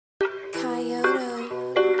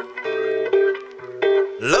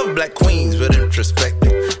Love black queens with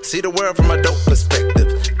introspective. See the world from a dope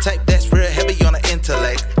perspective. Type that's real heavy on the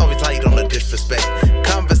intellect. Always light on the disrespect.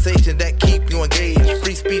 Conversation that keep you engaged.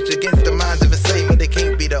 Free speech against the minds of enslavement. They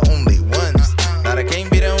can't be the only ones. Now they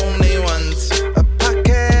can't be the only ones. A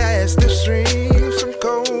podcast that streams from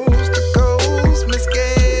coast to coast. Miss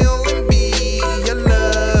Gail and me, your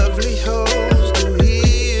lovely host. To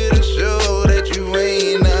hear the show that you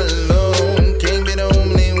ain't alone. Can't be the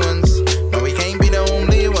only ones. No, we can't be the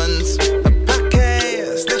only ones. A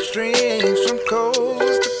podcast that streams from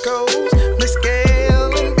coast to coast. Miss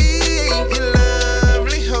Gail and me, your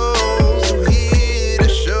lovely host. To hear the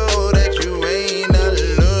show that you ain't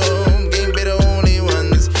alone. Can't be the only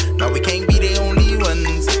ones. No, we can't be the only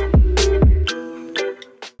ones.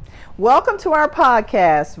 Welcome to our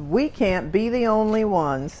podcast, We Can't Be the Only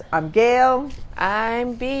Ones. I'm Gail.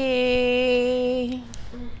 I'm B.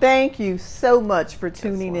 Thank you so much for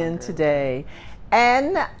tuning in today.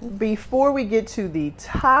 And before we get to the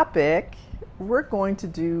topic, we're going to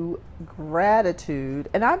do gratitude.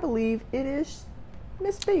 And I believe it is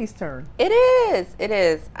Miss B's turn. It is.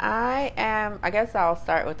 I guess I'll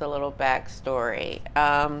start with a little backstory.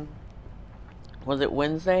 Was it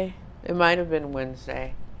Wednesday? It might have been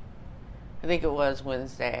Wednesday. I think it was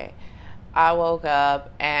Wednesday. I woke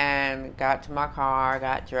up and got to my car,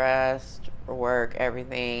 got dressed for work,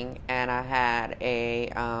 everything, and I had a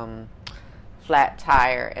flat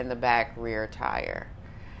tire in the back rear tire.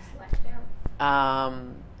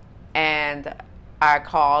 And I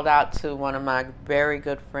called out to one of my very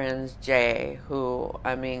good friends, Jay, who,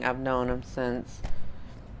 I've known him since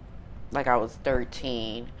like I was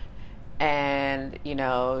 13. And,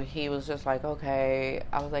 he was just like, okay.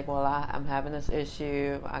 I was like, well, I'm having this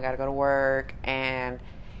issue. I got to go to work. And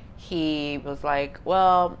he was like,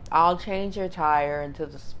 well, I'll change your tire into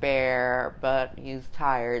the spare, but he's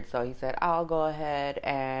tired. So he said, I'll go ahead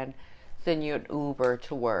and send you an Uber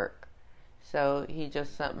to work. So he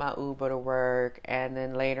just sent my Uber to work. And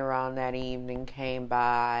then later on that evening came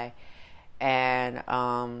by and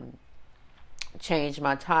changed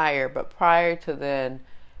my tire. But prior to then,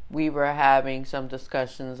 we were having some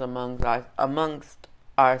discussions amongst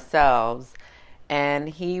ourselves, and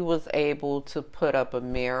he was able to put up a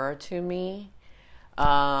mirror to me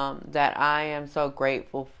that I am so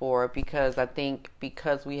grateful for, because I think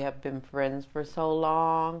because we have been friends for so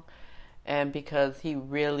long, and because he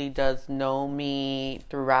really does know me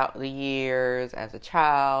throughout the years as a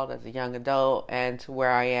child, as a young adult, and to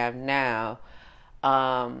where I am now,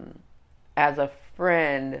 as a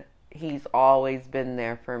friend, he's always been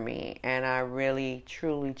there for me, and I really,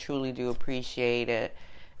 truly, truly do appreciate it.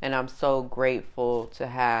 And I'm so grateful to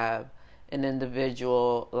have an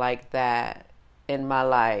individual like that in my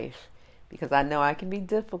life, because I know I can be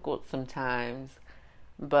difficult sometimes,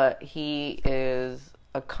 but he is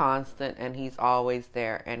a constant, and he's always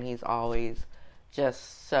there, and he's always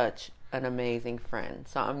just such an amazing friend.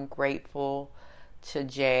 So I'm grateful to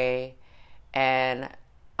Jay, and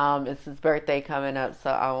it's his birthday coming up, so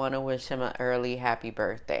I want to wish him an early happy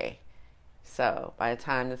birthday. So by the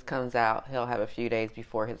time this comes out, he'll have a few days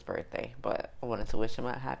before his birthday, but I wanted to wish him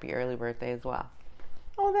a happy early birthday as well.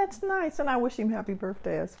 Oh, that's nice. And I wish him happy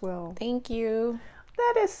birthday as well. Thank you.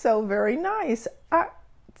 That is so very nice.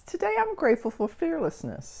 Today I'm grateful for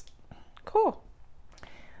fearlessness. Cool.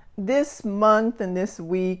 This month and this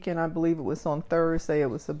week, and I believe it was on Thursday, it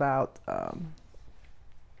was about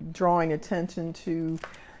drawing attention to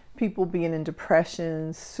people being in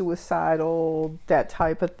depression, suicidal, that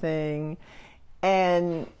type of thing.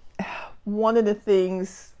 And one of the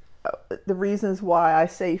things, the reasons why I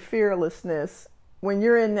say fearlessness, when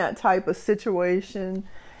you're in that type of situation,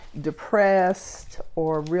 depressed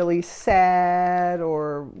or really sad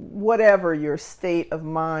or whatever your state of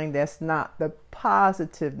mind, that's not the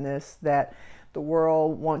positiveness that the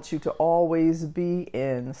world wants you to always be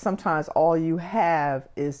in. Sometimes all you have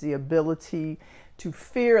is the ability to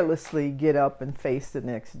fearlessly get up and face the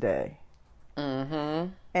next day.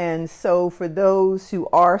 Mm-hmm. And so for those who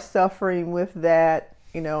are suffering with that,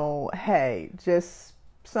 hey, just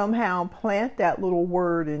somehow plant that little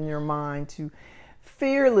word in your mind to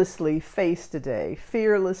fearlessly face the day,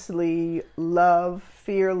 fearlessly love,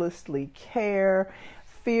 fearlessly care,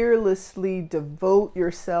 fearlessly devote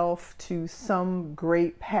yourself to some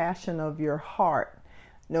great passion of your heart.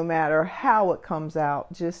 No matter how it comes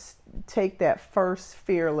out, just take that first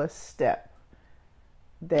fearless step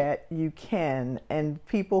that you can. And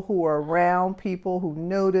people who are around, people who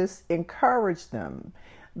notice, encourage them.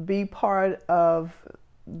 Be part of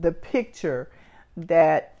the picture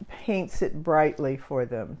that paints it brightly for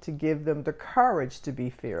them, to give them the courage to be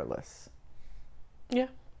fearless. Yeah.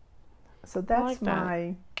 So that's like that.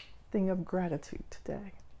 my thing of gratitude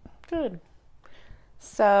today. Good.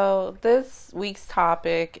 So this week's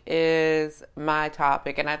topic is my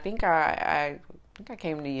topic, and I think I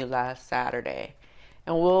came to you last Saturday,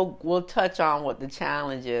 and we'll touch on what the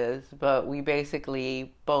challenge is. But we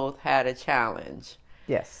basically both had a challenge,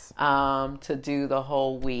 Yes. to do the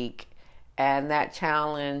whole week, and that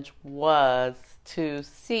challenge was to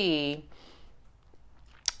see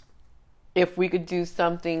if we could do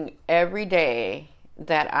something every day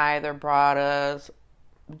that either brought us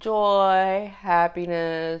joy,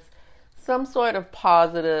 happiness, some sort of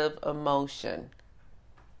positive emotion,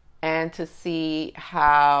 and to see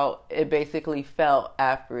how it basically felt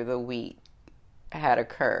after the week had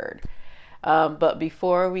occurred. But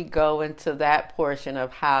before we go into that portion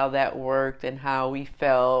of how that worked and how we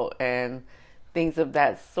felt and things of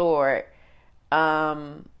that sort,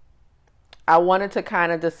 I wanted to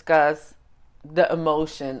kind of discuss the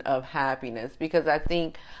emotion of happiness, because I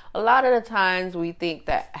think a lot of the times we think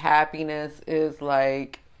that happiness is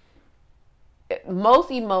like,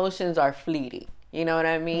 most emotions are fleeting. You know what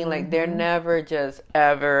I mean? Like they're never just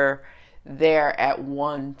ever there at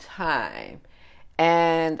one time.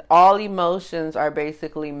 And all emotions are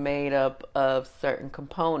basically made up of certain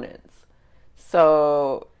components.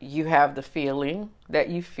 So you have the feeling that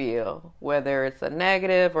you feel, whether it's a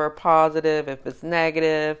negative or a positive. If it's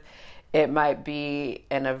negative, it might be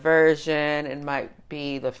an aversion. It might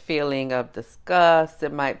be the feeling of disgust.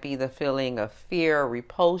 It might be the feeling of fear or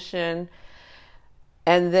repulsion.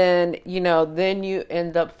 And then, then you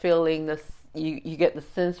end up feeling this, you get the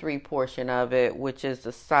sensory portion of it, which is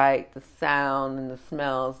the sight, the sound, and the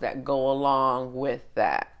smells that go along with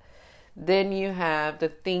that. Then you have the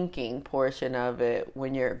thinking portion of it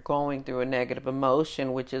when you're going through a negative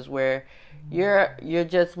emotion, which is where you're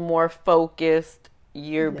just more focused.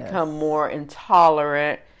 You become more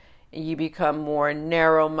intolerant. You become more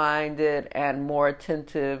narrow-minded and more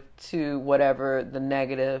attentive to whatever the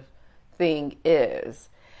negative thing is.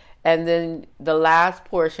 And then the last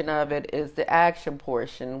portion of it is the action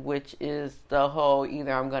portion, which is the whole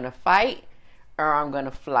either I'm going to fight or I'm going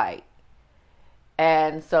to flight.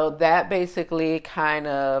 And so that basically kind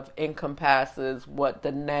of encompasses what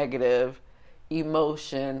the negative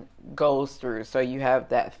emotion goes through. So you have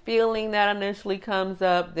that feeling that initially comes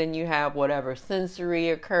up, then you have whatever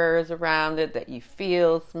sensory occurs around it that you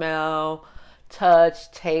feel, smell,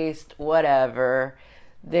 touch, taste, whatever.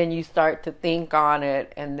 Then you start to think on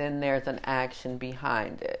it, and then there's an action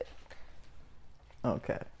behind it.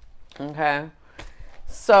 Okay.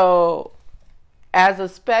 So as a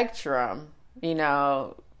spectrum,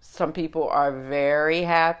 some people are very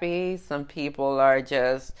happy. Some people are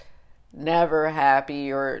just never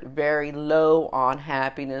happy or very low on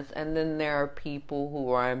happiness. And then there are people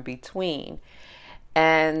who are in between.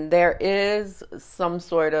 And there is some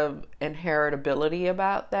sort of inheritability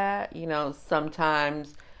about that.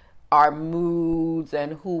 Sometimes our moods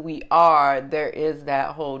and who we are, there is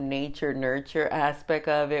that whole nature-nurture aspect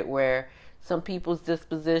of it, where some people's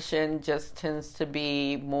disposition just tends to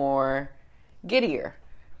be more giddier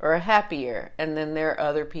or happier. And then there are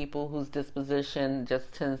other people whose disposition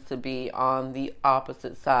just tends to be on the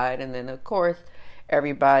opposite side. And then, of course,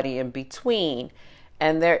 everybody in between.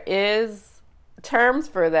 And there is terms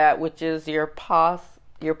for that, which is your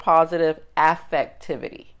positive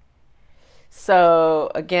affectivity.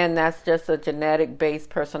 So again, that's just a genetic based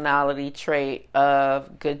personality trait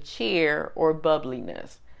of good cheer or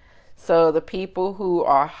bubbliness. So the people who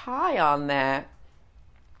are high on that,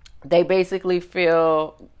 they basically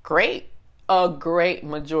feel great a great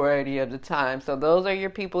majority of the time. So those are your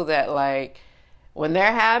people that, like, when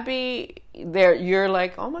they're happy, you're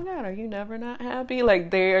like, oh my God, are you never not happy?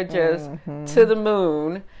 Like, they're just to the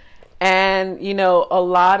moon. And, a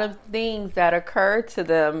lot of things that occur to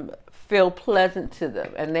them feel pleasant to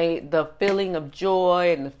them. And the feeling of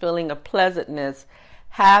joy and the feeling of pleasantness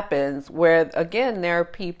happens, where, again, there are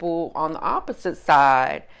people on the opposite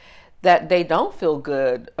side that they don't feel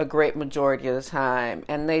good a great majority of the time.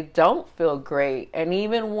 And they don't feel great. And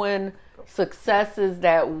even when successes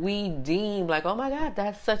that we deem like, oh my God,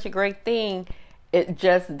 that's such a great thing, it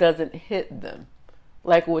just doesn't hit them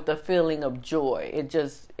like with a feeling of joy.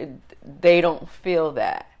 They don't feel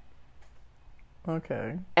that.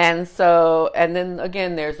 Okay. And then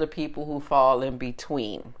again, there's the people who fall in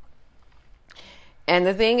between. And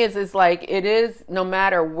the thing is like, it is, no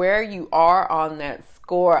matter where you are on that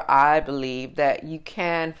score, I believe that you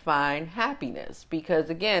can find happiness, because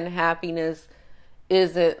again, happiness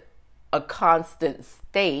isn't a constant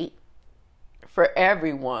state for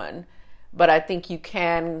everyone, but I think you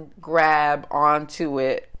can grab onto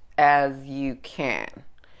it as you can.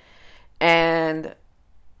 And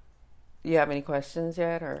you have any questions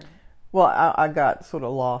yet, or? Well, I got sort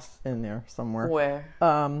of lost in there somewhere. Where?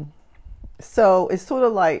 So it's sort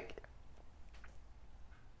of like,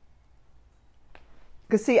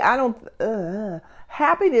 because see, I don't,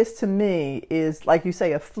 happiness to me is, like you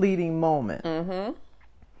say, a fleeting moment. Mm-hmm.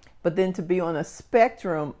 But then to be on a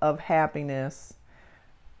spectrum of happiness,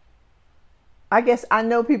 I guess I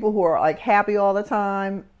know people who are like happy all the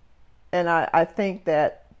time, and I think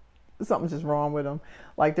that something's just wrong with them.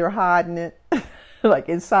 Like they're hiding it, like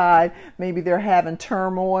inside. Maybe they're having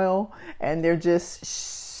turmoil and they're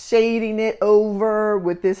just shading it over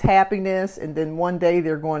with this happiness. And then one day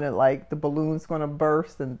they're going to, like, the balloon's going to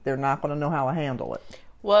burst and they're not going to know how to handle it.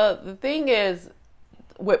 Well, the thing is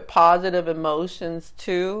with positive emotions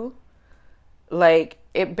too, like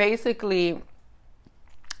it basically,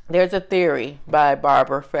 there's a theory by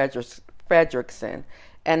Barbara Fredrickson,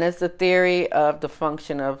 and it's the theory of the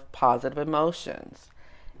function of positive emotions.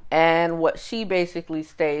 And what she basically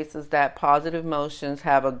states is that positive emotions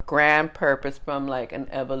have a grand purpose from like an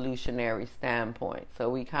evolutionary standpoint. So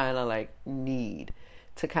we kind of like need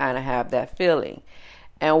to kind of have that feeling.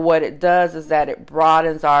 And what it does is that it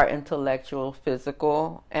broadens our intellectual,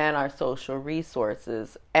 physical, and our social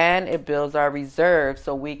resources. And it builds our reserves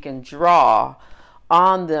so we can draw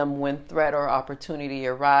on them when threat or opportunity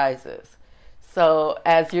arises. So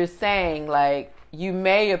as you're saying, like, you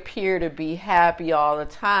may appear to be happy all the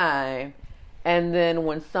time, and then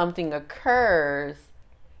when something occurs,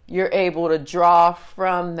 you're able to draw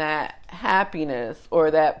from that happiness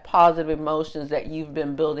or that positive emotions that you've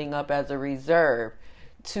been building up as a reserve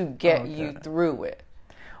to get you through it.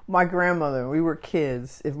 My grandmother, we were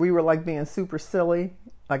kids, if we were like being super silly,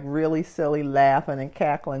 like really silly, laughing and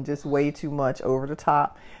cackling just way too much over the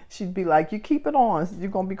top, she'd be like, you keep it on,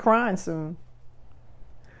 you're going to be crying soon.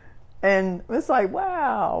 And it's like,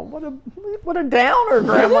 wow, what a downer,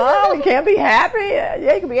 Grandma. You can't be happy.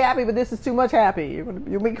 Yeah, you can be happy, but this is too much happy.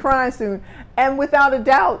 You'll be crying soon. And without a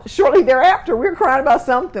doubt, shortly thereafter, we were crying about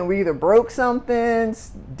something. We either broke something,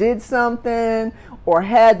 did something, or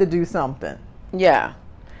had to do something. Yeah.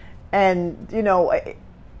 And, you know,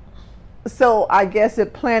 so I guess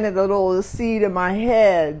it planted a little seed in my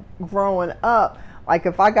head growing up. Like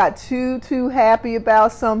if I got too happy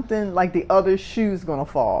about something, like the other shoe's going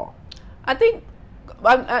to fall. I think,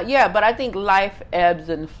 yeah, but I think life ebbs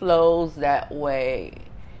and flows that way.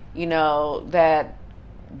 You know, that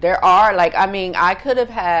there are, like, I mean, I could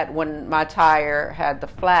have had, when my tire had the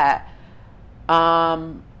flat,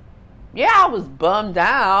 yeah, I was bummed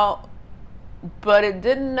out, but it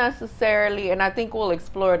didn't necessarily, and I think we'll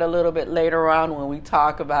explore it a little bit later on when we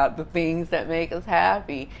talk about the things that make us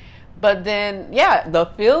happy. But then, yeah, the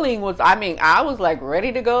feeling was, I mean, I was like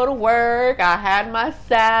ready to go to work. I had my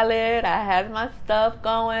salad. I had my stuff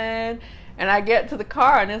going. And I get to the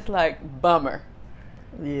car and it's like, bummer.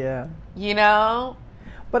 Yeah. You know?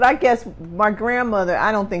 But I guess my grandmother,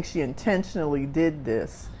 I don't think she intentionally did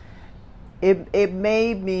this. It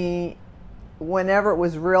made me, whenever it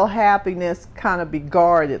was real happiness, kind of be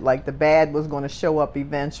guarded, like the bad was going to show up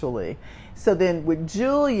eventually. So then with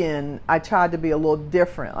Julian, I tried to be a little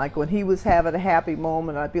different. Like when he was having a happy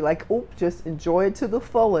moment, I'd be like, oh, just enjoy it to the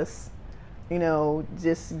fullest. You know,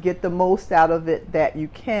 just get the most out of it that you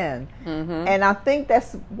can. Mm-hmm. And I think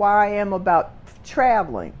that's why I am about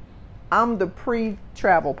traveling. I'm the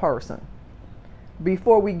pre-travel person.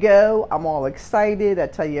 Before we go, I'm all excited. I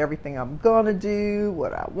tell you everything I'm going to do,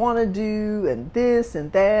 what I want to do, and this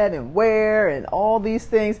and that and where and all these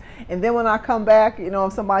things. And then when I come back, you know,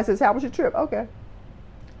 if somebody says, how was your trip? Okay.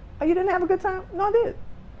 Oh, you didn't have a good time? No, I did.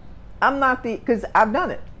 I'm not because I've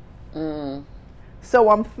done it. Mm.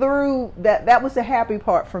 So I'm through that. That was the happy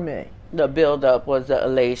part for me. The build-up was the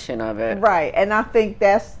elation of it. Right. And I think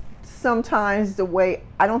that's sometimes the way,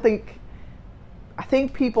 I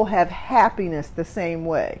think people have happiness the same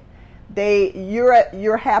way.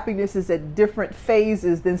 Your happiness is at different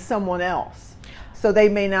phases than someone else. So they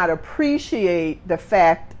may not appreciate the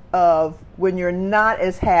fact of when you're not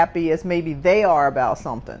as happy as maybe they are about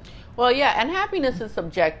something. Well, yeah, and happiness is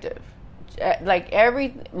subjective. Like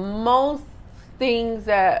most things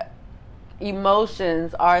that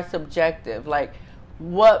emotions are subjective. Like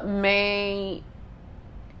what may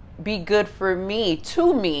be good for me,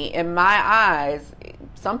 to me, in my eyes,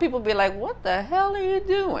 some people be like, what the hell are you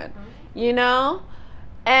doing? Mm-hmm. You know?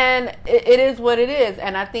 And it is what it is.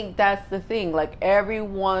 And I think that's the thing. Like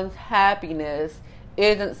everyone's happiness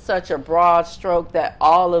isn't such a broad stroke that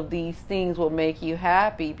all of these things will make you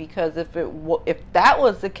happy, because if that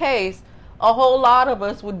was the case, a whole lot of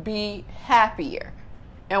us would be happier.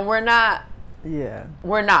 And we're not. Yeah.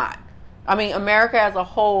 We're not. I mean, America as a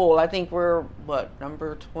whole, I think we're,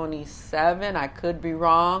 number 27? I could be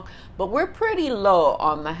wrong. But we're pretty low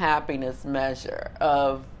on the happiness measure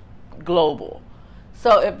of global.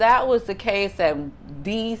 So if that was the case and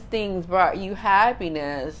these things brought you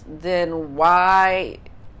happiness, then why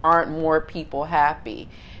aren't more people happy?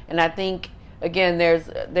 And I think, again, there's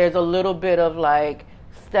a little bit of like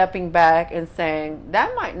stepping back and saying,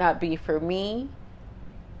 that might not be for me,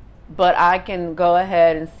 but I can go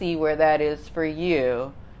ahead and see where that is for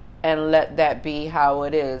you and let that be how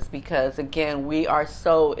it is. Because, again, we are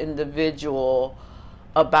so individual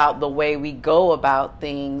about the way we go about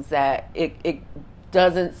things that it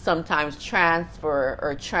doesn't sometimes transfer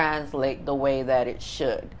or translate the way that it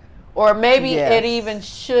should. Or maybe it even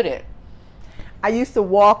shouldn't. I used to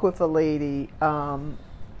walk with a lady,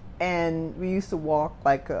 and we used to walk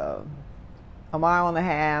like a mile and a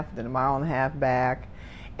half, then a mile and a half back.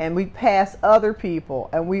 And we'd pass other people,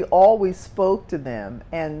 and we always spoke to them.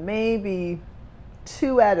 And maybe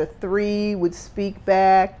 2 out of 3 would speak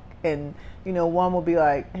back, and, one would be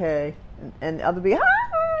like, hey, and the other would be,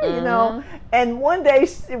 hi, And one day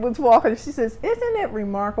she was walking, and she says, isn't it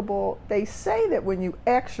remarkable? They say that when you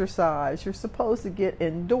exercise, you're supposed to get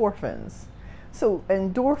endorphins. So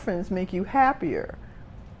endorphins make you happier.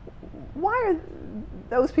 Why are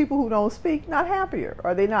those people who don't speak not happier?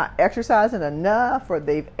 Are they not exercising enough, or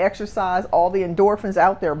they've exercised all the endorphins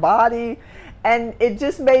out their body? And it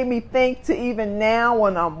just made me think to even now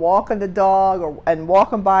when I'm walking the dog and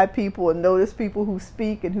walking by people and notice people who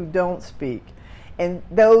speak and who don't speak. And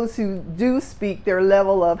those who do speak, their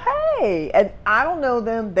level of, hey, and I don't know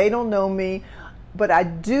them, they don't know me, but I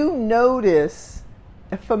do notice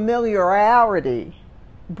familiarity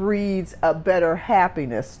breeds a better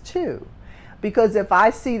happiness too. Because if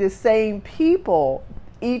I see the same people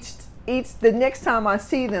each the next time I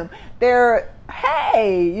see them, they're,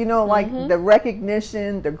 hey, like the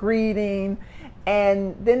recognition, the greeting.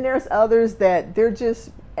 And then there's others that they're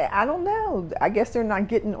just, I don't know, I guess they're not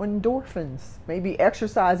getting endorphins. Maybe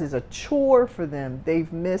exercise is a chore for them.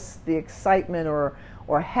 They've missed the excitement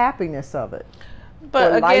or happiness of it.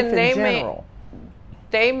 But again,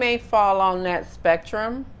 they may fall on that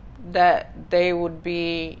spectrum that they would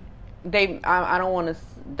be, I don't want to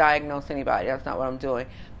diagnose anybody. That's not what I'm doing.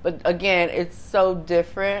 But again, it's so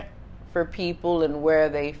different for people and where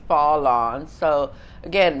they fall on. So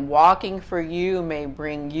again, walking for you may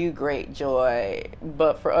bring you great joy,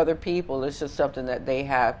 but for other people, it's just something that they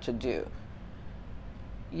have to do.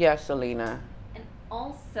 Yes, Alina. And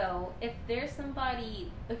also, if there's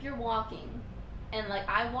somebody, if you're walking, and like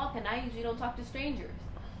I walk and I usually don't talk to strangers.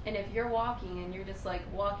 And if you're walking and you're just like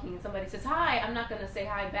walking and somebody says hi, I'm not going to say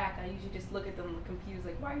hi back. I usually just look at them confused,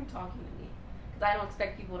 like, why are you talking to me? Because I don't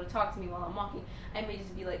expect people to talk to me while I'm walking. I may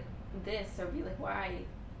just be like this, or be like, why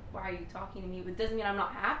are you talking to me? But it doesn't mean I'm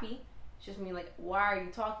not happy. It's just me like, why are you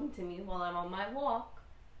talking to me while I'm on my walk?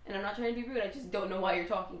 And I'm not trying to be rude. I just don't know why you're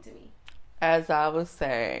talking to me. As I was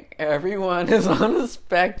saying, everyone is on a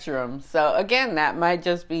spectrum. So again, that might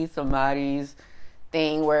just be somebody's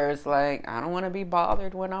thing where it's like, I don't want to be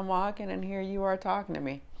bothered when I'm walking and here you are talking to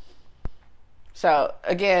me. So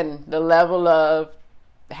again, the level of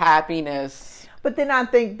happiness. But then I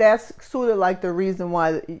think that's sort of like the reason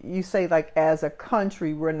why you say, like, as a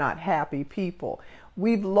country, we're not happy people.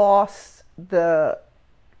 We've lost the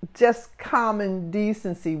just common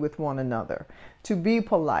decency with one another, to be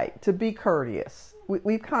polite, to be courteous.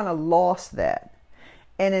 We've kind of lost that.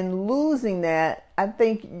 And in losing that, I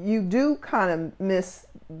think you do kind of miss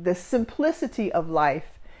the simplicity of life.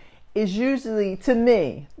 Is usually, to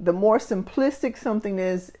me, the more simplistic something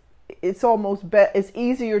is, it's almost it's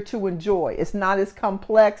easier to enjoy. It's not as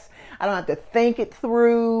complex. I don't have to think it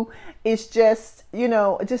through. It's just,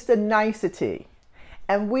 just a nicety.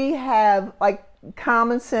 And we have, like,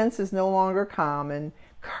 common sense is no longer common.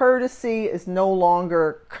 Courtesy is no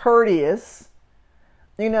longer courteous.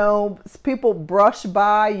 People brush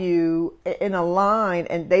by you in a line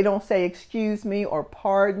and they don't say excuse me or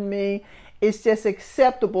pardon me. It's just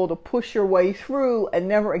acceptable to push your way through and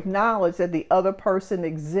never acknowledge that the other person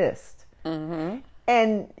exists. Mm-hmm.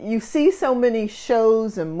 And you see so many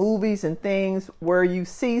shows and movies and things where you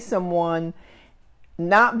see someone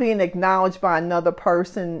not being acknowledged by another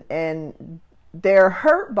person and they're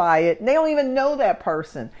hurt by it. And they don't even know that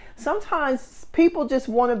person. Sometimes people just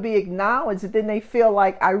want to be acknowledged, and then they feel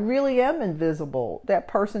like, I really am invisible. That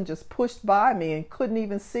person just pushed by me and couldn't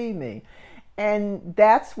even see me. And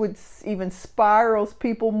that's what even spirals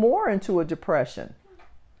people more into a depression.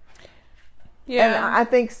 Yeah. And I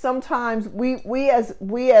think sometimes we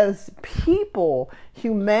as people,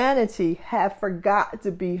 humanity, have forgot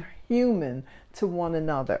to be human to one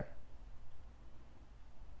another.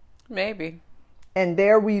 Maybe. And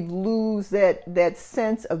there we lose that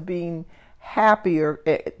sense of being happier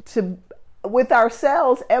with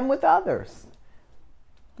ourselves and with others.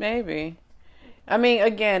 Maybe. I mean,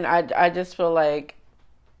 again, I just feel like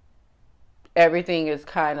everything is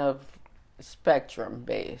kind of spectrum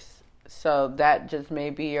based. So that just may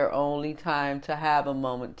be your only time to have a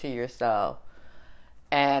moment to yourself.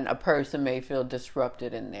 And a person may feel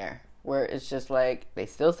disrupted in there, where it's just like they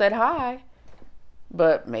still said hi,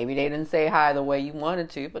 but maybe they didn't say hi the way you wanted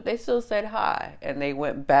to, but they still said hi. And they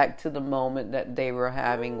went back to the moment that they were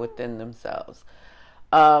having within themselves.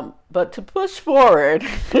 But to push forward,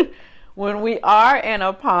 when we are in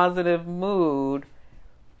a positive mood,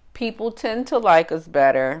 people tend to like us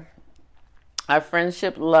better. Our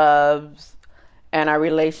friendship loves and our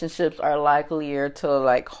relationships are likelier to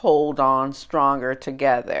like hold on stronger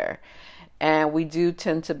together. And we do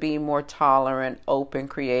tend to be more tolerant, open,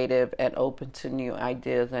 creative, and open to new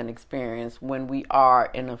ideas and experience when we are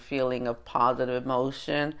in a feeling of positive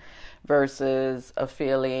emotion versus a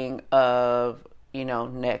feeling of,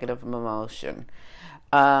 negative emotion.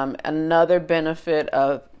 Another benefit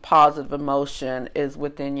of positive emotion is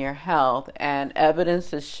within your health, and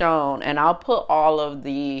evidence has shown, and I'll put all of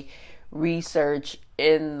the research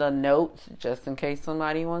in the notes just in case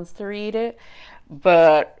somebody wants to read it,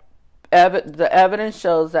 but the evidence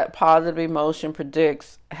shows that positive emotion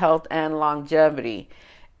predicts health and longevity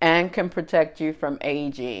and can protect you from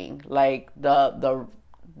aging, like the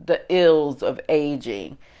ills of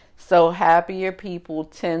aging. So happier people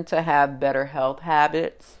tend to have better health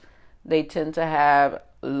habits. They tend to have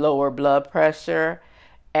lower blood pressure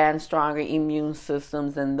and stronger immune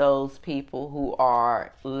systems than those people who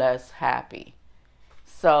are less happy.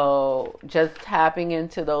 So just tapping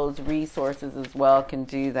into those resources as well can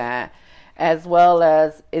do that. As well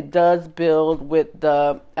as it does build with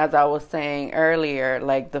as I was saying earlier,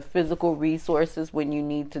 like the physical resources when you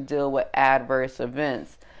need to deal with adverse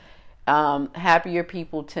events. Happier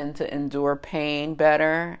people tend to endure pain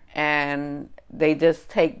better, and they just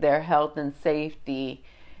take their health and safety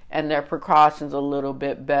and their precautions a little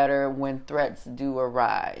bit better when threats do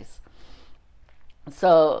arise.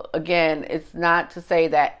 So again, it's not to say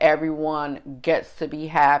that everyone gets to be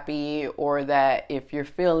happy, or that if you're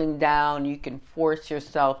feeling down, you can force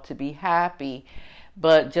yourself to be happy,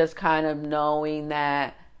 but just kind of knowing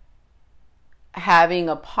that having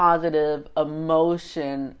a positive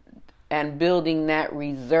emotion and building that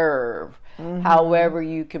reserve, however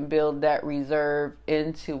you can build that reserve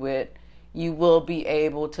into it, you will be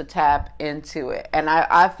able to tap into it. And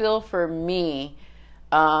I feel for me,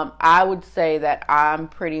 I would say that I'm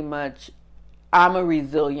a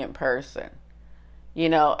resilient person,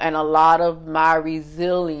 and a lot of my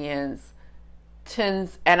resilience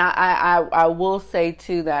tends, and I will say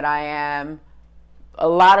too that a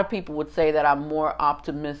lot of people would say that I'm more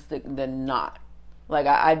optimistic than not. Like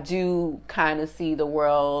I do kind of see the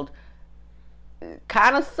world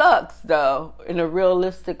kind of sucks though in a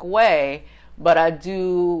realistic way, but I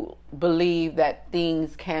do believe that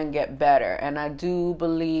things can get better, and I do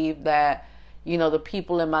believe that the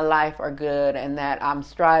people in my life are good, and that I'm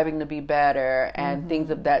striving to be better and things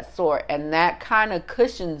of that sort, and that kind of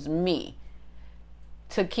cushions me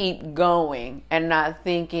to keep going and not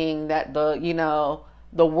thinking that the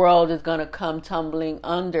world is going to come tumbling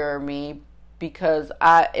under me, because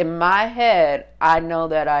in my head I know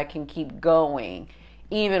that I can keep going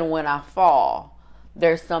even when I fall.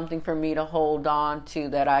 There's something for me to hold on to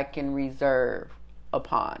that I can reserve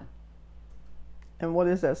upon. And what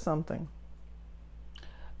is that something?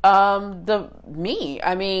 I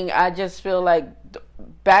just feel like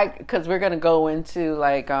because we're going to go into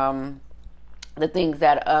like the things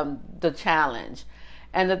that the challenge.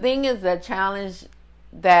 And the thing is, that challenge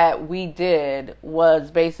that we did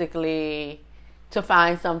was basically to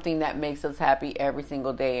find something that makes us happy every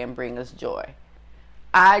single day and bring us joy.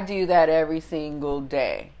 I do that every single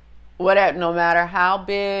day. No matter how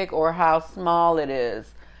big or how small it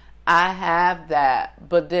is, I have that.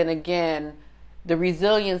 But then again, the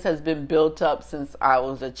resilience has been built up since I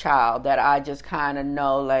was a child, that I just kind of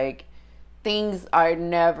know like things are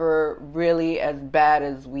never really as bad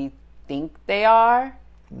as we think they are.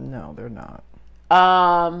 No, they're not.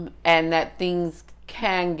 And that things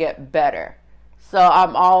can get better. So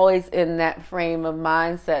I'm always in that frame of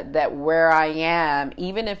mindset that where I am,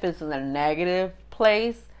 even if it's in a negative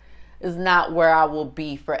place, is not where I will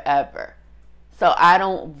be forever. So I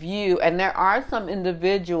don't view, and there are some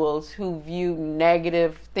individuals who view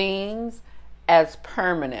negative things as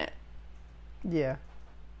permanent. Yeah.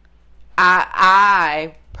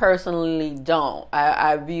 I personally don't.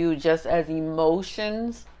 I view just as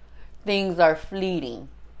emotions, things are fleeting.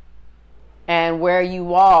 And where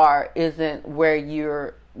you are isn't where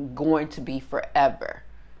you're going to be forever.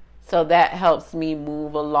 So that helps me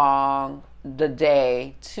move along the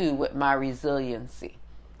day too with my resiliency.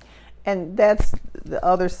 And that's the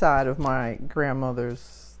other side of my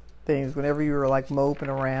grandmother's things. Whenever you were like moping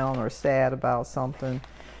around or sad about something,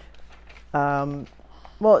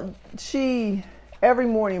 well, every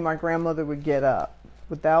morning my grandmother would get up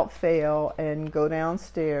without fail and go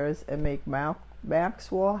downstairs and make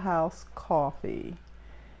Maxwell House coffee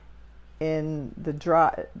in the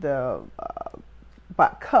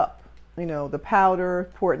cup. You know, the powder,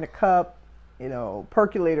 pour it in a cup. You know,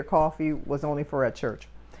 percolator coffee was only for at church.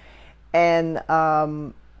 And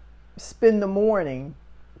spend the morning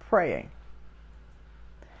praying.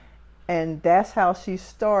 And that's how she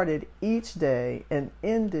started each day and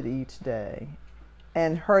ended each day.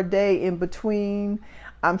 And her day in between,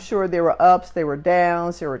 I'm sure there were ups, there were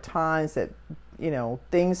downs, there were times that, you know,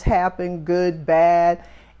 things happen, good, bad.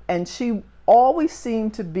 And she always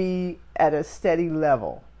seemed to be at a steady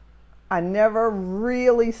level. I never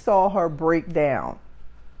really saw her break down,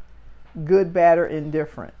 good, bad, or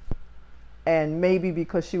indifferent. And maybe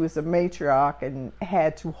because she was a matriarch and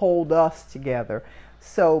had to hold us together,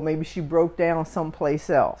 so maybe she broke down someplace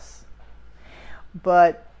else.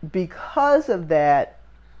 But because of that,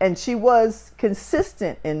 and she was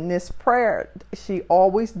consistent in this prayer, she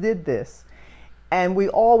always did this. And we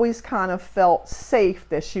always kind of felt safe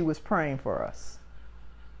that she was praying for us.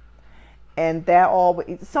 And that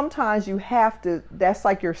always, sometimes you have to, that's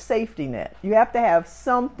like your safety net. You have to have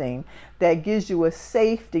something that gives you a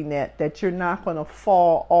safety net that you're not going to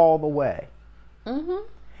fall all the way. Mm-hmm.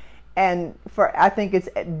 And I think it's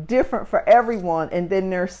different for everyone. And then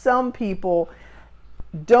there's some people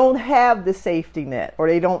don't have the safety net, or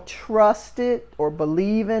they don't trust it or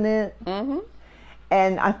believe in it. Mm-hmm.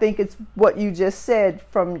 And I think it's what you just said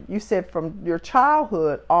from your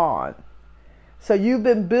childhood on. So you've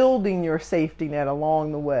been building your safety net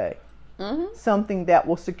along the way. Mm-hmm. Something that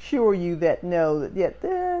will secure you, that know that,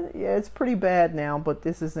 yeah, it's pretty bad now, but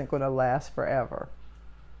this isn't going to last forever.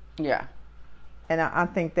 Yeah. And I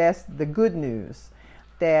think that's the good news,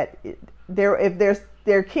 that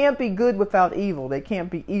there can't be good without evil. There can't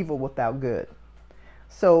be evil without good.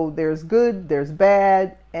 So there's good, there's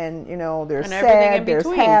bad, and you know, there's sad, there's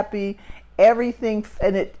happy, everything,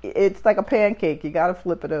 and it's like a pancake. You got to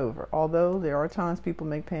flip it over. Although there are times people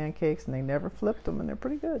make pancakes and they never flip them, and they're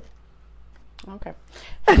pretty good. Okay.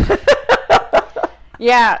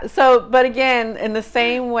 Yeah. So, but again, in the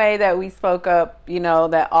same way that we spoke up, you know,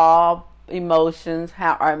 that all emotions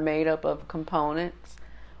are made up of components.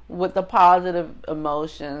 With the positive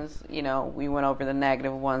emotions, you know, we went over the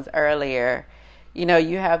negative ones earlier. You know,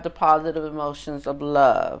 you have the positive emotions of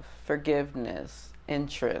love, forgiveness,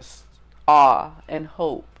 interest, awe, and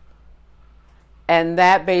hope. And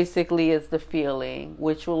that basically is the feeling,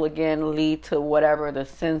 which will again lead to whatever the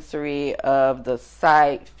sensory of the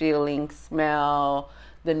sight, feeling, smell,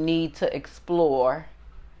 the need to explore,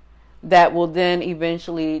 that will then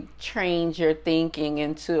eventually change your thinking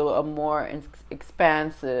into a more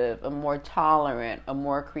expansive, a more tolerant, a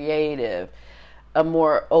more creative, a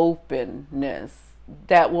more openness,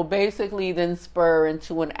 that will basically then spur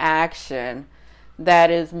into an action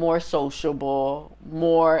that is more sociable,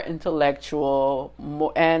 more intellectual,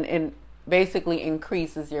 and basically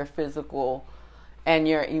increases your physical and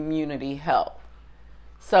your immunity health.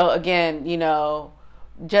 So again, you know,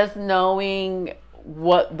 just knowing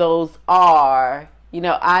what those are, you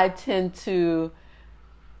know, I tend to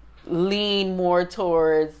lean more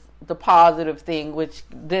towards the positive thing, which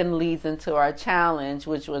then leads into our challenge,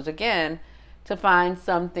 which was again to find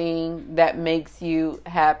something that makes you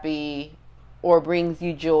happy or brings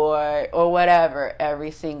you joy or whatever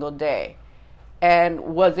every single day. And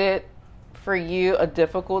was it for you a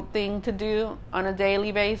difficult thing to do on a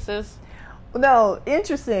daily basis? No,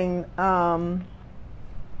 interesting.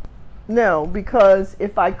 No, because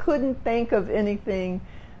if I couldn't think of anything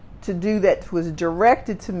to do that was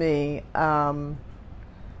directed to me, I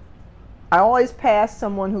always pass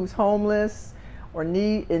someone who's homeless or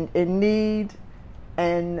in need,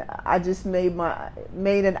 and I just made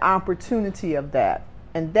an opportunity of that,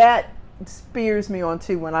 and that spurs me on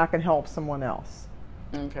to when I can help someone else.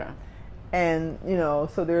 Okay. And you know,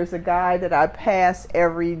 so there's a guy that I pass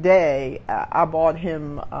every day. I bought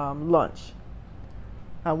him lunch.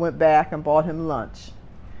 I went back and bought him lunch,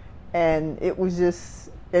 and it was just,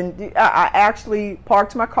 and I actually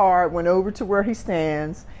parked my car, went over to where he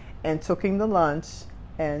stands, and took him to lunch.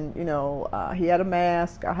 And you know, he had a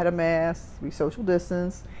mask, I had a mask, we social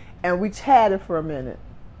distance, and we chatted for a minute,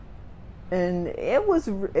 and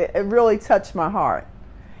it really touched my heart.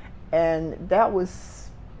 and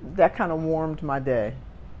that kind of warmed my day.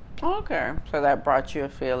 Okay, so that brought you a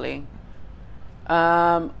feeling.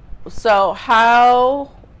 So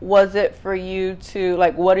how was it for you to,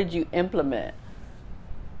 like, what did you implement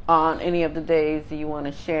on any of the days that you want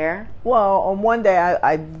to share? Well, on one day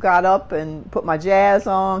I got up and put my jazz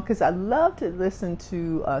on because I love to listen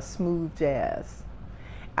to smooth jazz.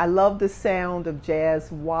 I love the sound of jazz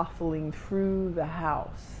waffling through the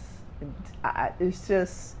house. It's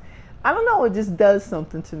just, I don't know, it just does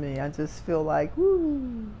something to me. I just feel like,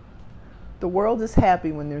 woo, the world is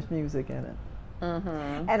happy when there's music in it.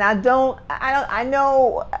 Mm-hmm. And I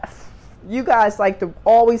know you guys like to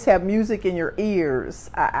always have music in your ears.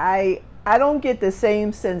 I don't get the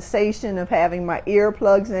same sensation of having my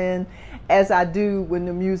earplugs in as I do when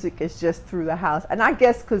the music is just through the house. And I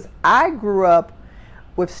guess because I grew up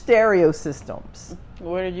with stereo systems.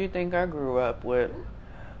 What did you think I grew up with?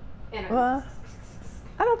 Well,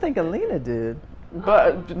 I don't think Alina did.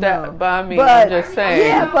 But I'm just saying.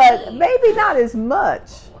 Yeah, but maybe not as much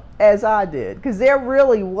as I did, because there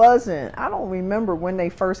really wasn't. I don't remember when they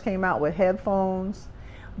first came out with headphones,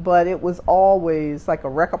 but it was always like a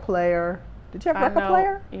record player. Did you have a record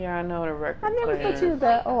player? Yeah, I know the record player. I never thought you had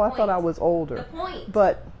that. Oh, I thought I was older. The point.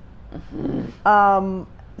 But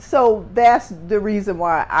so that's the reason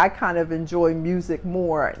why I kind of enjoy music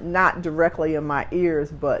more, not directly in my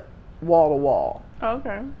ears, but wall to wall.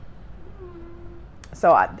 Okay.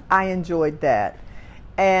 So I enjoyed that.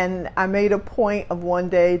 And I made a point of one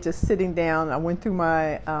day just sitting down. I went through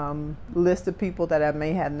my list of people that I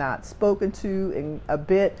may have not spoken to in a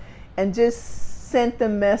bit and just sent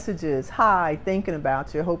them messages. Hi, thinking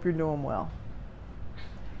about you. Hope you're doing well.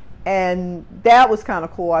 And that was kind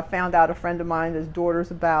of cool. I found out a friend of mine, his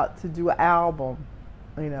daughter's about to do an album,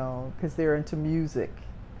 because they're into music.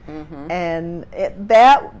 Mm-hmm. And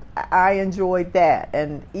I enjoyed that.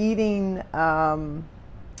 And eating, I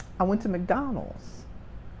went to McDonald's.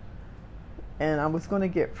 And I was going to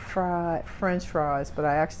get French fries, but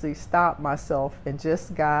I actually stopped myself and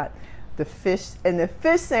just got the fish. And the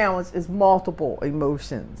fish sandwich is multiple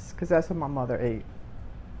emotions, because that's what my mother ate.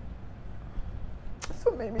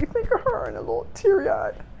 So it made me think of her and a little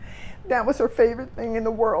teary-eyed. That was her favorite thing in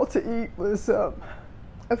the world to eat, was a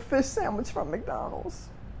fish sandwich from McDonald's.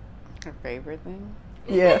 Her favorite thing?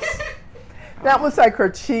 Yes. That was like her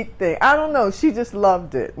cheat thing. I don't know. She just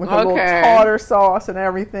loved it with the little tartar sauce and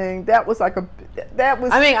everything. I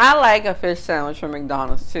mean, I like a fish sandwich from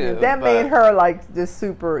McDonald's too. That made her like just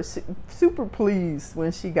super, super pleased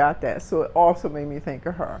when she got that. So it also made me think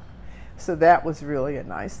of her. So that was really a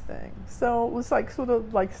nice thing. So it was like sort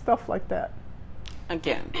of like stuff like that.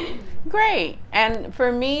 Again, great. And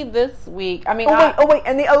for me this week, I mean, oh wait,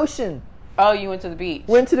 and the ocean. Oh, you went to the beach?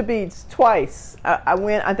 Went to the beach twice. I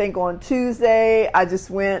went, I think, on Tuesday. I just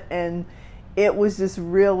went, and it was just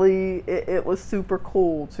really, it was super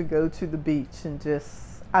cool to go to the beach and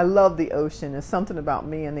just, I love the ocean. There's something about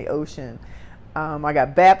me and the ocean. I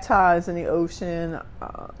got baptized in the ocean.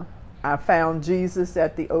 I found Jesus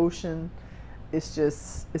at the ocean.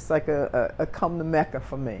 It's like a come to Mecca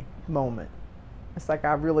for me moment. It's like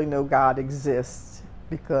I really know God exists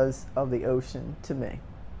because of the ocean to me.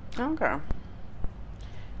 Okay.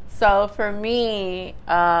 So for me,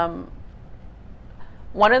 one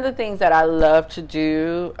of the things that I love to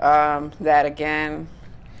do, that again,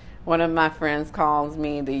 one of my friends calls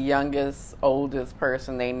me the youngest, oldest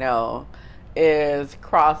person they know, is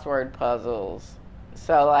crossword puzzles.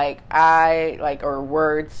 So or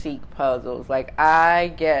word seek puzzles. Like,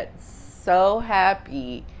 I get so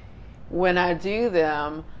happy when I do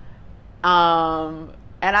them.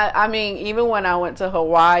 And I mean, even when I went to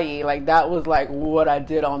Hawaii, like, that was like what I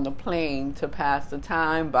did on the plane to pass the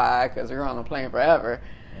time by, because we were on the plane forever.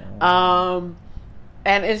 And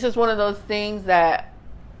it's just one of those things that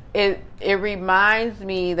it reminds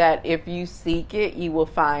me that if you seek it, you will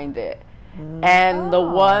find it. And the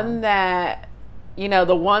one that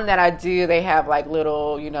I do, they have like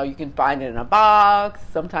little, you can find it in a box.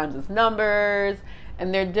 Sometimes it's numbers.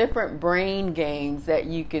 And there are different brain games that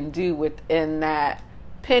you can do within that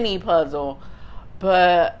penny puzzle,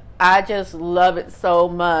 but I just love it so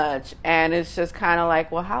much. And it's just kind of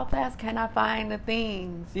like, well, how fast can I find the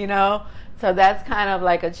things, so that's kind of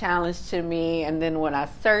like a challenge to me. And then when I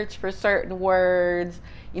search for certain words,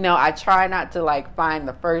 I try not to like find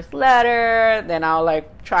the first letter, then I'll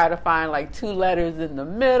like try to find like 2 letters in the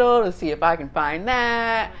middle to see if I can find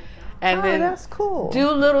that. And then that's cool.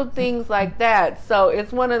 Do little things like that. So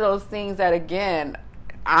it's one of those things that, again,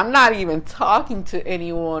 I'm not even talking to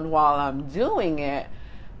anyone while I'm doing it,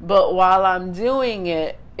 but while I'm doing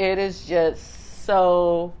it, it is just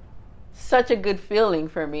so such a good feeling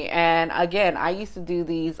for me. And again, I used to do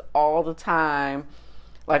these all the time,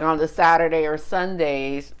 like on the Saturday or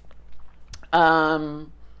Sundays,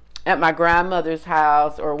 at my grandmother's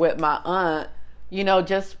house or with my aunt, you know,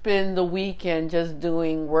 just spend the weekend just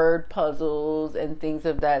doing word puzzles and things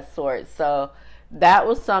of that sort. So that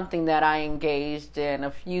was something that I engaged in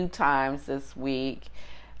a few times this week.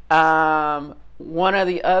 One of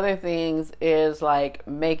the other things is like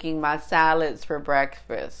making my salads for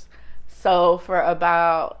breakfast. So for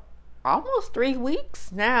about almost 3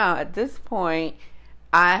 weeks now at this point,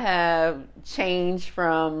 I have changed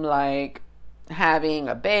from like having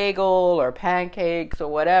a bagel or pancakes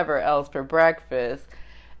or whatever else for breakfast,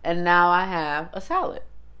 and now I have a salad.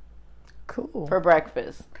 Cool. For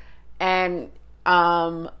breakfast. And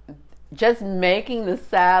just making the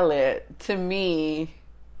salad, to me,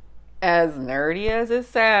 as nerdy as it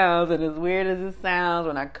sounds and as weird as it sounds,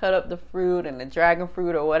 when I cut up the fruit and the dragon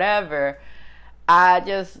fruit or whatever, I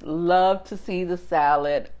just love to see the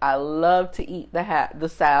salad. I love to eat the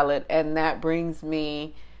salad, and that brings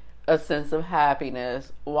me a sense of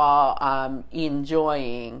happiness while I'm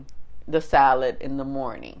enjoying the salad in the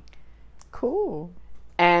morning. Cool.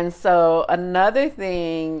 And so another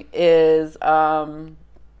thing is Alina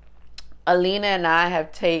and I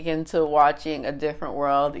have taken to watching A Different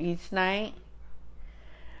World each night.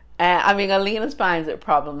 And I mean, Alina finds it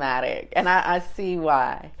problematic, and I see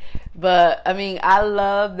why. But I mean, I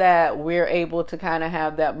love that we're able to kind of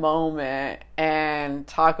have that moment and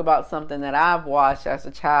talk about something that I've watched as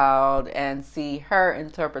a child and see her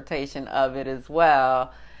interpretation of it as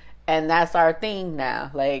well. And that's our thing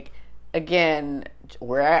now. Like, again,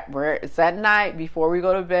 it's at night before we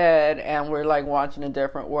go to bed, and we're like watching A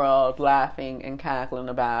Different World, laughing and cackling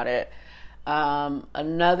about it.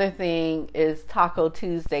 Another thing is Taco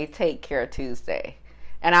Tuesday, Take Care Tuesday.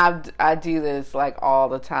 And I do this like all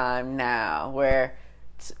the time now, where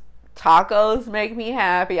tacos make me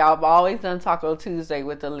happy. I've always done Taco Tuesday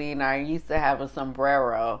with Alina. I used to have a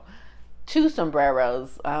sombrero, 2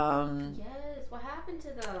 sombreros. Yes, what happened to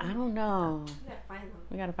them? I don't know. We gotta find them.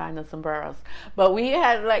 We gotta find the sombreros. But we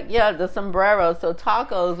had the sombreros. So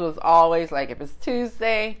tacos was always like, if it's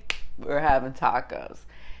Tuesday, we're having tacos.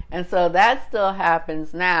 And so that still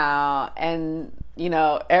happens now. And, you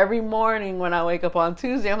know, every morning when I wake up on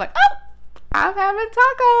Tuesday, I'm like, oh, I'm having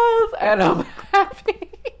tacos. And I'm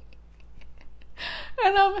happy.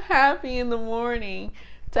 And I'm happy in the morning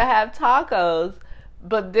to have tacos.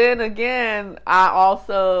 But then again, I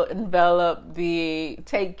also envelop the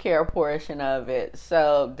take care portion of it.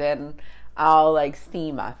 So then I'll like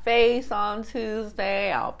steam my face on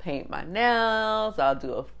Tuesday. I'll paint my nails. I'll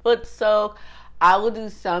do a foot soak. I will do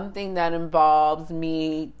something that involves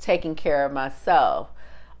me taking care of myself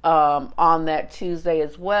on that Tuesday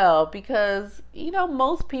as well, because, you know,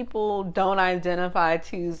 most people don't identify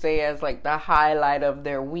Tuesday as like the highlight of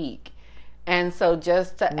their week. And so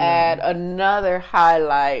just to add another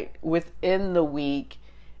highlight within the week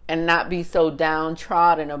and not be so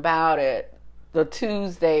downtrodden about it, the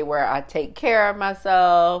Tuesday where I take care of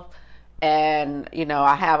myself and, you know,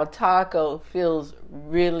 I have a taco feels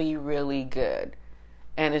really, really good.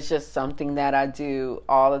 And it's just something that I do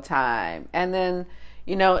all the time. And then,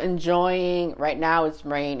 you know, enjoying, right now it's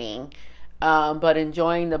raining, but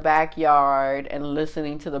enjoying the backyard and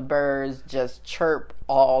listening to the birds just chirp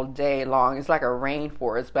all day long. It's like a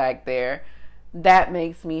rainforest back there. That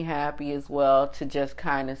makes me happy as well, to just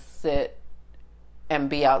kind of sit and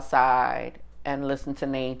be outside and listen to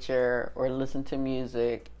nature or listen to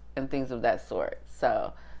music and things of that sort.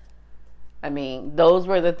 So, I mean, those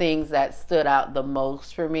were the things that stood out the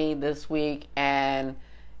most for me this week. And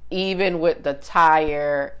even with the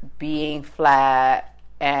tire being flat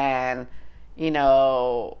and, you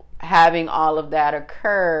know, having all of that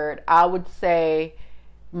occurred, I would say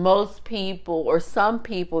most people, or some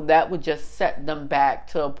people, that would just set them back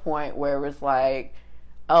to a point where it's like,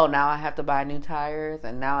 oh, now I have to buy new tires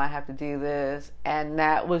and now I have to do this. And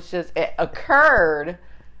that was just, it occurred.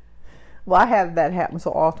 Well, I have that happen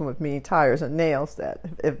so often with me, tires and nails, that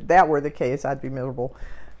if that were the case, I'd be miserable.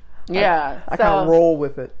 Yeah. I kind of roll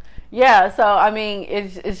with it. Yeah. So, I mean,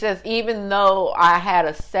 it's just, even though I had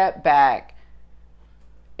a setback,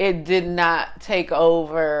 it did not take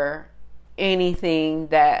over anything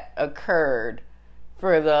that occurred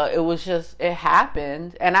it was just, it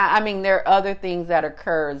happened. And I mean, there are other things that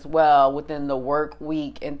occur as well within the work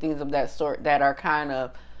week and things of that sort that are kind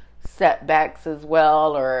of setbacks as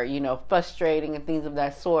well, or, you know, frustrating and things of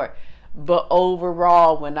that sort. But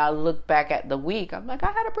overall, when I look back at the week, I'm like,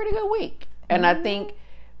 I had a pretty good week. And I think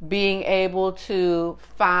being able to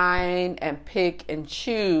find and pick and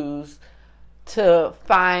choose to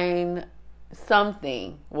find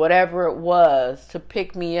something, whatever it was, to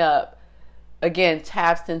pick me up, again,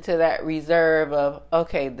 taps into that reserve of,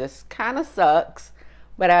 okay, this kind of sucks,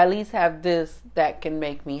 but I at least have this that can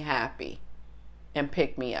make me happy and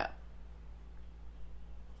pick me up.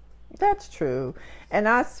 That's true. And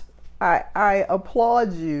I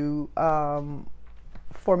applaud you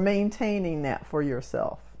for maintaining that for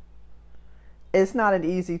yourself. It's not an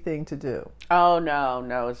easy thing to do. Oh,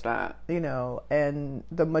 no, it's not. And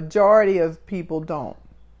the majority of people don't.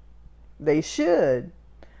 They should,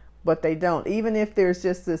 but they don't. Even if there's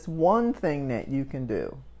just this one thing that you can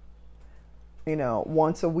do,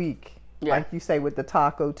 once a week, like you say with the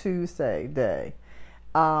Taco Tuesday day.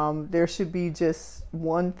 There should be just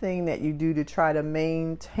one thing that you do to try to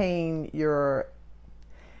maintain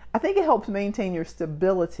I think it helps maintain your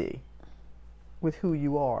stability with who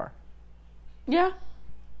you are. Yeah.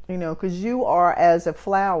 Because you are as a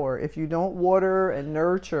flower. If you don't water and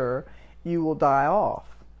nurture, you will die off.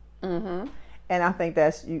 Mm-hmm. And I think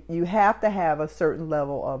that's, you have to have a certain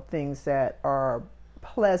level of things that are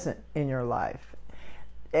pleasant in your life,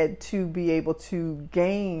 and to be able to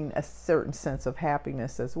gain a certain sense of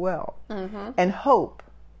happiness as well. Mm-hmm. And hope.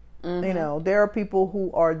 Mm-hmm. There are people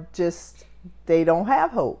who are just, they don't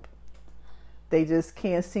have hope. They just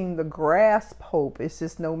can't seem to grasp hope. It's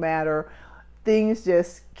just no matter, things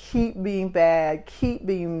just keep being bad, keep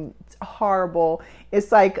being horrible.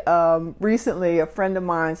 It's like recently a friend of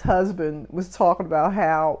mine's husband was talking about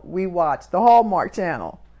how we watch the Hallmark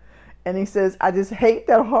Channel. And he says, I just hate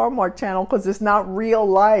that Hallmark Channel because it's not real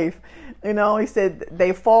life. He said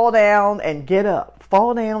they fall down and get up,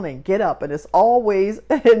 fall down and get up. And it's always,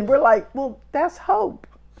 and we're like, well, that's hope.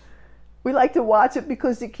 We like to watch it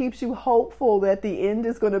because it keeps you hopeful that the end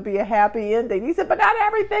is going to be a happy ending. He said, but not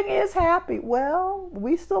everything is happy. Well,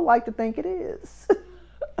 we still like to think it is.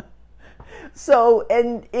 So,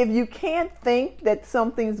 and if you can't think that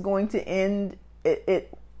something's going to end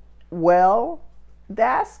it well,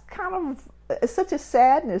 that's kind of, it's such a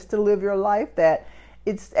sadness to live your life that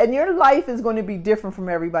and your life is going to be different from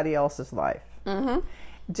everybody else's life. Mm-hmm.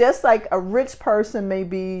 Just like a rich person may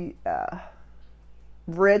be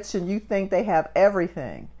rich and you think they have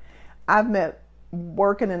everything. I've met,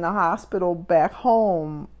 working in the hospital back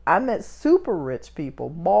home, I met super rich people,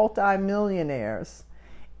 multi-millionaires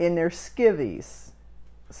in their skivvies,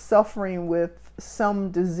 suffering with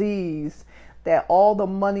some disease that all the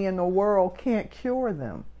money in the world can't cure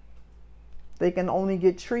them. They can only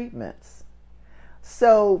get treatments.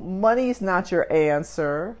 So money's not your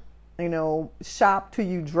answer. Shop till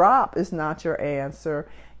you drop is not your answer.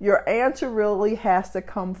 Your answer really has to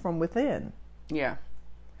come from within. Yeah.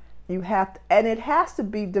 You have to, and it has to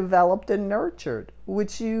be developed and nurtured,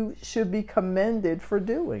 which you should be commended for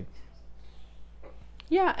doing.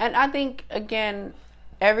 Yeah, and I think, again,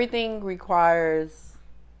 everything requires,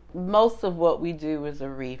 most of what we do is a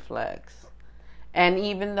reflex. And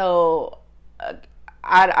even though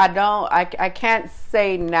I can't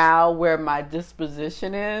say now where my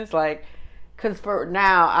disposition is, like, because for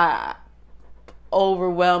now,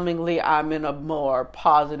 overwhelmingly, I'm in a more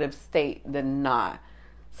positive state than not.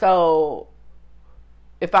 So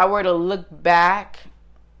if I were to look back,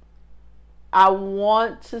 I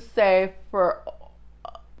want to say for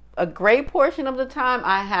a great portion of the time,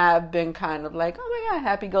 I have been kind of like, oh my God,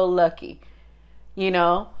 happy-go-lucky,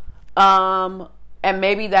 and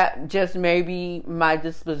maybe that just may be my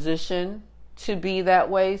disposition to be that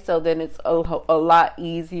way. So then it's a lot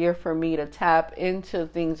easier for me to tap into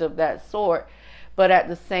things of that sort. But at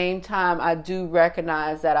the same time, I do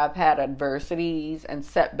recognize that I've had adversities and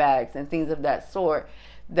setbacks and things of that sort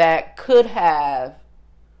that could have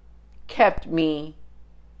kept me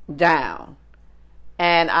down.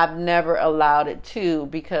 And I've never allowed it to,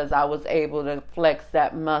 because I was able to flex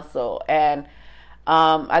that muscle. And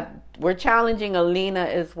we're challenging Alina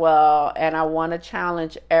as well. And I want to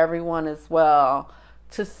challenge everyone as well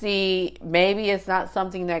to see, maybe it's not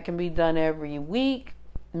something that can be done every week.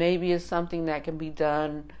 Maybe it's something that can be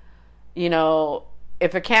done,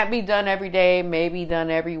 if it can't be done every day, maybe done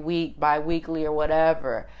every week, bi-weekly or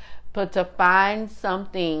whatever. But to find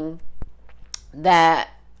something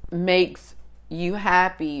that makes you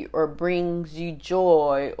happy or brings you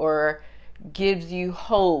joy or gives you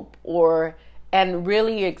hope, and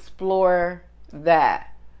really explore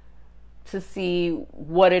that to see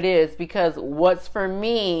what it is. Because what's for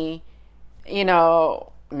me,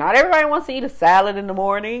 not everybody wants to eat a salad in the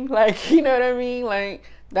morning. Like, you know what I mean? Like,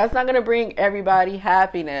 that's not going to bring everybody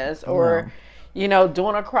happiness. Or, doing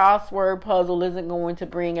a crossword puzzle isn't going to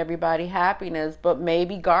bring everybody happiness. But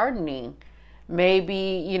maybe gardening.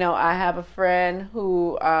 Maybe, I have a friend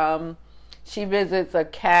who she visits a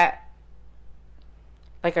cat,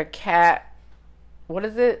 like a cat, what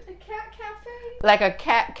is it? A cat cafe? Like a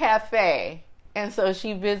cat cafe. And so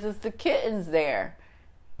she visits the kittens there.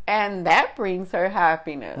 And that brings her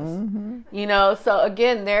happiness. You know, so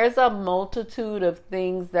again, there's a multitude of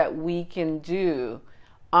things that we can do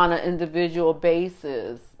on an individual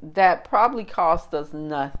basis that probably cost us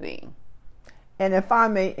nothing. And if I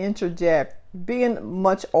may interject, being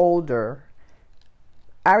much older,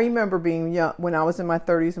 I remember being young when I was in my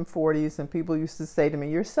 30s and 40s, and people used to say to me,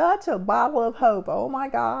 "You're such a bottle of hope. Oh my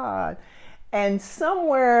God." And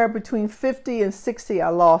somewhere between 50 and 60, I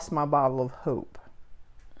lost my bottle of hope.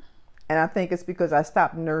 And I think it's because I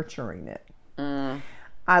stopped nurturing it.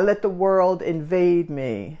 I let the world invade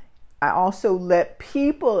me. I also let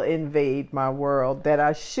people invade my world that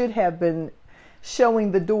I should have been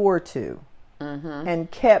showing the door to,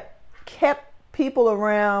 and kept people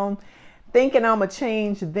around thinking I'm gonna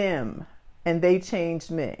change them, and they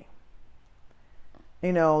changed me.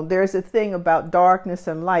 You know, there's a thing about darkness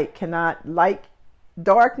and light.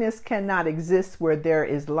 Darkness cannot exist where there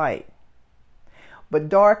is light, but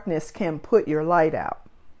darkness can put your light out.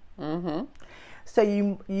 So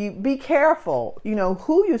you be careful, you know,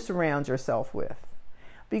 who you surround yourself with,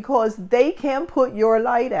 because they can put your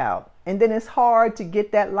light out, and then it's hard to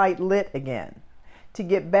get that light lit again, to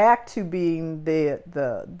get back to being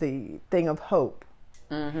the thing of hope.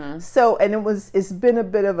 So, and it's been a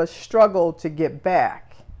bit of a struggle to get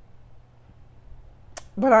back,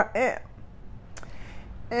 but I am.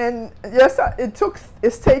 And yes,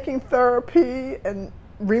 it's taking therapy and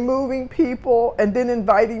removing people and then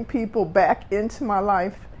inviting people back into my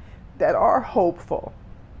life that are hopeful.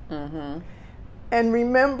 And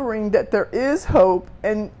remembering that there is hope.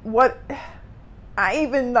 And what I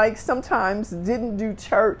even sometimes didn't do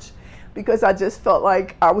church because I just felt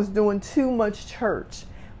like I was doing too much church.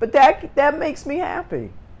 But that makes me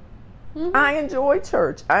happy. I enjoy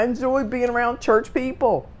church. I enjoy being around church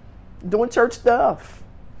people, doing church stuff.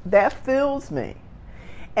 That fills me.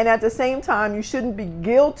 And at the same time, you shouldn't be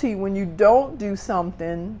guilty when you don't do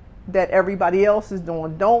something that everybody else is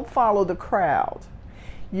doing. Don't follow the crowd.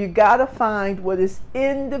 You got to find what is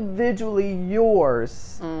individually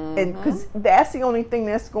yours. And because that's the only thing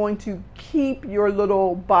that's going to keep your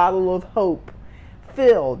little bottle of hope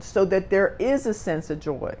filled, so that there is a sense of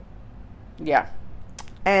joy. Yeah.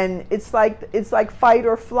 And it's like fight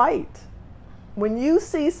or flight. When you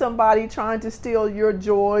see somebody trying to steal your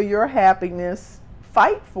joy, your happiness,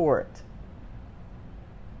 fight for it.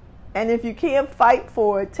 And if you can't fight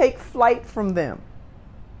for it, take flight from them.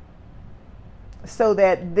 So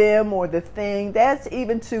that them or the thing, that's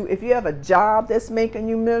even to, if you have a job that's making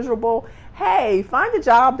you miserable, hey, find a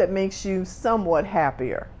job that makes you somewhat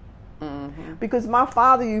happier. Because my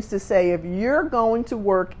father used to say, if you're going to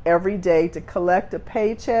work every day to collect a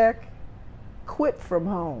paycheck, quit from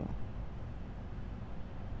home.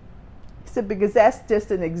 He said, because that's just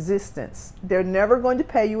an existence. They're never going to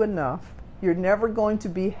pay you enough. You're never going to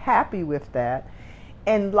be happy with that.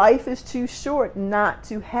 And life is too short not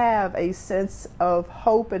to have a sense of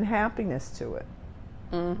hope and happiness to it.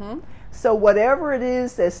 So whatever it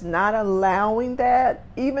is that's not allowing that,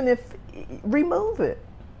 even if, remove it.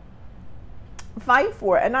 Fight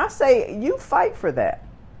for it. And I say, you fight for that.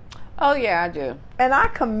 Oh, yeah, I do. And I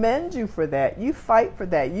commend you for that. You fight for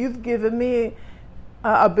that. You've given me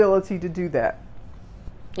ability to do that.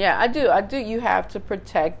 Yeah, I do. You have to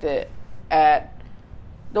protect it.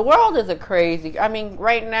 The world is I mean,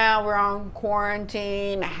 right now we're on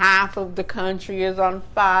quarantine. Half of the country is on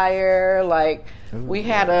fire. We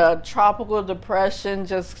had a tropical depression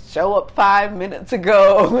just show up 5 minutes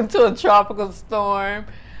ago into a tropical storm.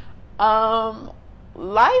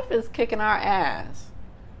 Life is kicking our ass.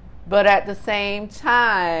 But at the same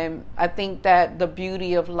time, I think that the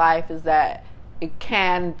beauty of life is that it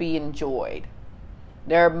can be enjoyed.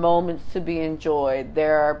 There are moments to be enjoyed.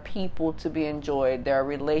 There are people to be enjoyed. There are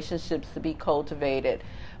relationships to be cultivated.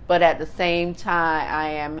 But at the same time, I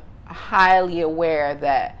am highly aware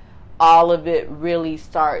that all of it really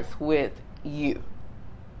starts with you.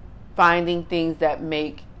 Finding things that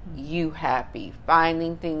make you happy.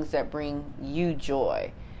 Finding things that bring you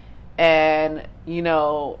joy. And,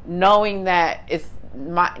 knowing that it's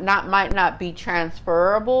might not be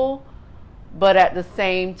transferable, but at the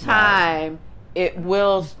same time, it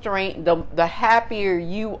will strengthen the happier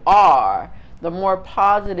you are, the more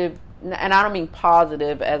positive, and I don't mean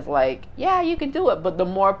positive as you can do it, but the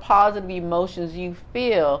more positive emotions you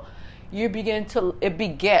feel, it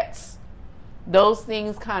begets. Those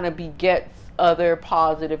things kind of begets other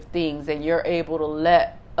positive things, and you're able to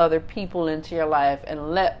let other people into your life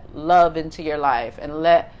and let love into your life and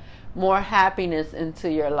let more happiness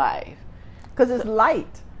into your life. Because it's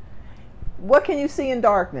light. What can you see in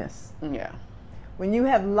darkness? Yeah. When you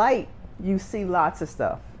have light, you see lots of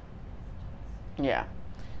stuff. Yeah.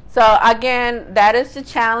 So again, that is the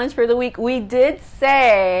challenge for the week. We did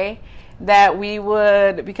say that we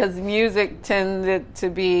would, because music tended to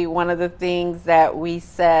be one of the things that we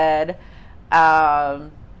said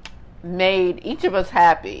made each of us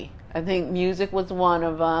happy. I think music was one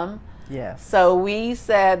of them. Yes. So we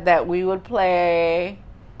said that we would play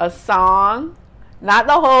a song, not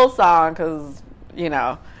the whole song, because,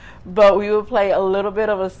 but we would play a little bit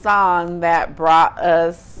of a song that brought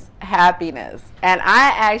us happiness. And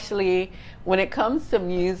I actually, when it comes to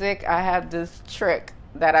music, I have this trick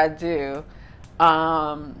that I do,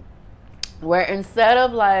 where instead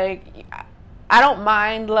of I don't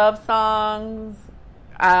mind love songs,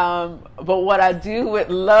 but what I do with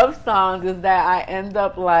love songs is that I end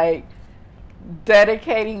up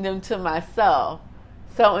dedicating them to myself.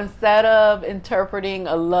 So instead of interpreting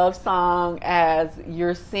a love song as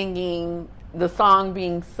you're singing the song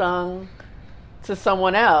being sung to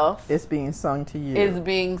someone else, it's being sung to you. It's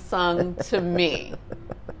being sung to me.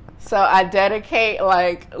 So I dedicate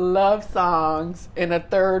love songs in a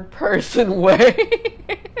third person way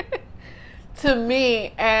to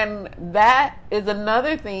me, and that is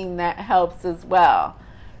another thing that helps as well.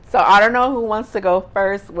 So I don't know who wants to go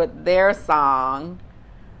first with their song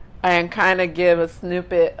and kind of give a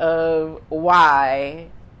snippet of why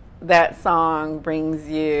that song brings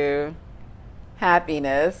you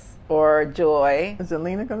happiness or joy. Is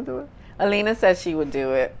Alina going to do it? Alina said she would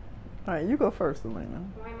do it. All right, you go first, Alina.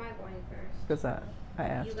 Why am I going first? Because I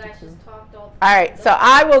asked You guys just talked all. All right, so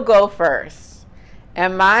I will go first.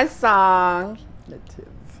 And my song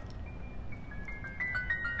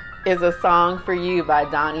is A Song for You by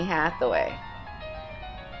Donny Hathaway.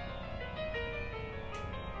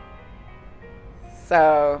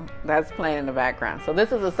 So that's playing in the background. So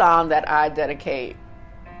this is a song that I dedicate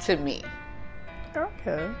to me.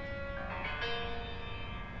 Okay.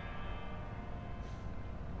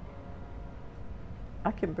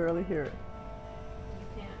 I can barely hear it. You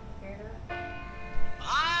can't hear that?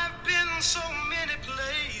 I've been so many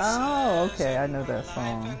places. Oh, okay. I know that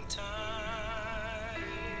song.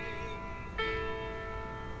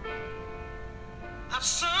 I've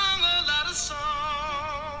sung a lot of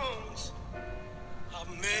songs. I've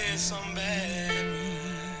made some bad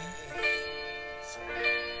ones.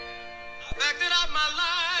 I've acted out my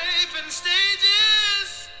life in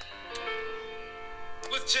stages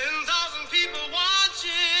with 10,000 people watching.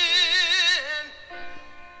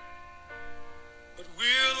 But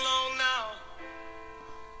we're alone now,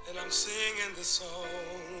 and I'm singing this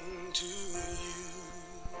song to you.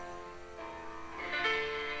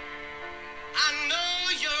 I know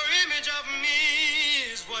your image of me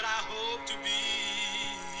is what I hope to be.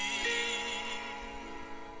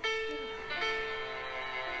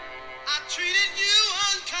 I treated you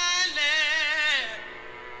unkindly,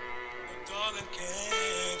 but darling,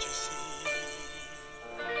 can't you see?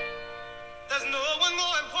 There's no one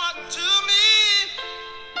more important to me.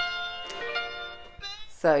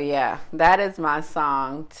 So yeah, that is my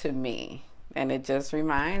song to me. And it just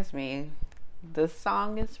reminds me, this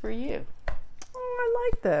song is for you. I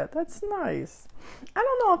like that. That's nice. I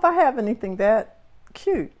don't know if I have anything that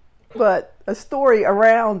cute, but a story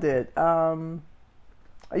around it. I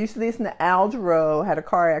used to listen to Al Jarreau, had a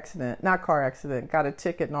got a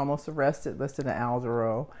ticket and almost arrested listening to Al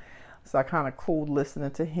Jarreau. So I kind of cooled listening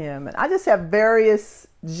to him. And I just have various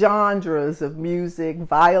genres of music.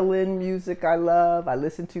 Violin music I love. I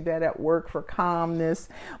listen to that at work for calmness.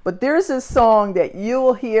 But there's this song that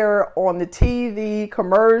you'll hear on the TV,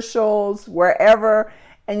 commercials, wherever,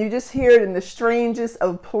 and you just hear it in the strangest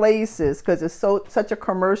of places because it's such a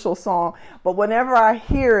commercial song. But whenever I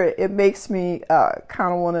hear it, it makes me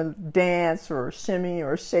kind of want to dance or shimmy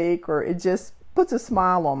or shake, or it just puts a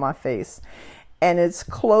smile on my face. And it's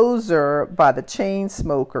Closer by the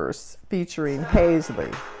Chainsmokers featuring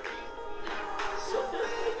Hazley.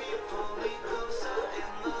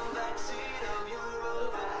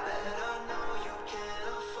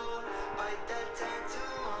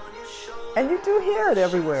 And you do hear it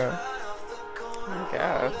everywhere. I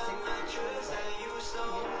guess.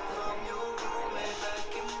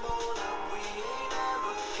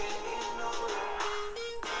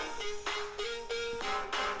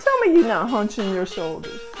 Tell me you're not hunching your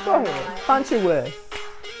shoulders. Go ahead, hunch away.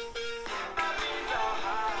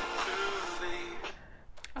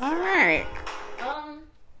 All right.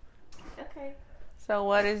 Okay. So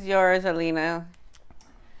what is yours, Alina?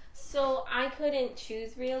 So I couldn't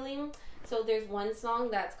choose really. So there's one song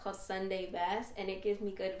that's called Sunday Best, and it gives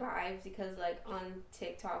me good vibes because like on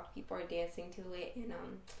TikTok people are dancing to it, and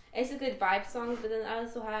it's a good vibe song. But then I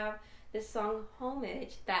also have this song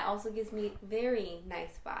Homage that also gives me very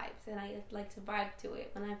nice vibes, and I like to vibe to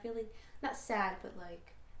it when I'm feeling not sad but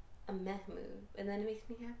like a meh mood, and then it makes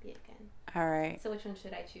me happy again. All right. So which one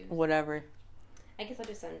should I choose? Whatever. I guess I'll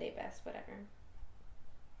do Sunday Best, whatever.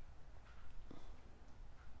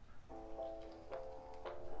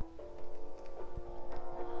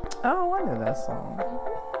 Oh, I know that song.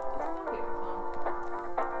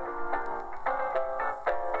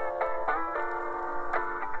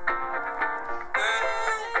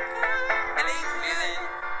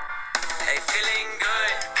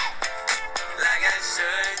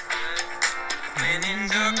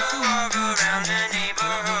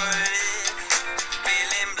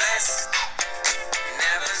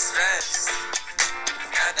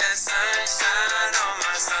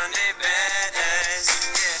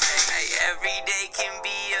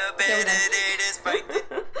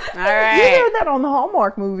 All right. You hear that on the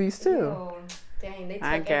Hallmark movies too. Oh, dang, they took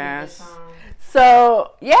I every guess. good song.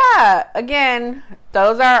 So, yeah, again,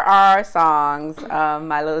 those are our songs.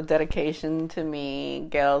 My little dedication to me,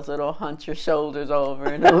 Gail's little hunch your shoulders over,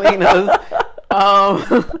 and Alina's,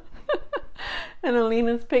 and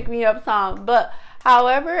Alina's pick me up song. But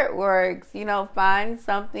however it works, you know, find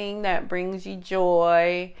something that brings you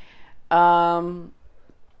joy.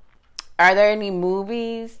 Are there any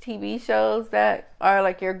movies, TV shows that are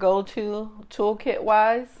like your go-to toolkit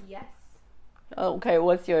wise? Yes. Okay,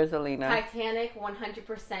 what's yours, Alina? Titanic,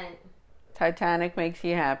 100%. Titanic makes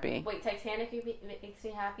you happy. Wait, Titanic makes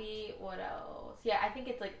me happy. What else? Yeah, I think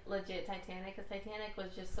it's like legit Titanic, because Titanic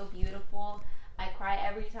was just so beautiful. I cry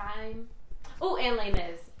every time. Oh, and Les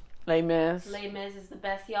Mis. Les Mis. Les Mis is the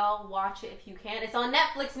best, y'all. Watch it if you can. It's on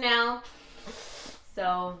Netflix now.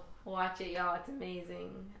 So, watch it, y'all. It's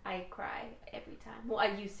amazing. I cry every time. Well, I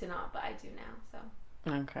used to not, but I do now,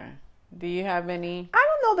 so. Okay. Do you have any? I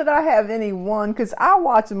don't know that I have any one, because I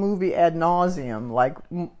watch a movie ad nauseum, like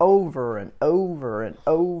over and over and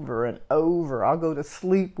over and over. I'll go to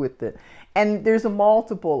sleep with it. And there's a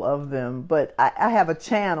multiple of them, but I have a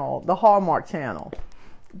channel, the Hallmark channel.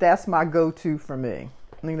 That's my go-to for me.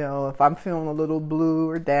 You know, if I'm feeling a little blue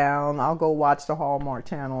or down, I'll go watch the Hallmark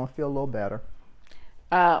channel and feel a little better.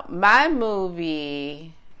 My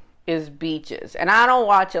movie is Beaches, and I don't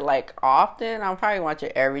watch it like often. I'll probably watch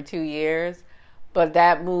it every 2 years, but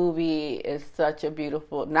that movie is such a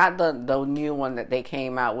beautiful, not the new one that they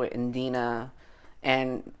came out with, Indina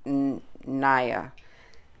and Nia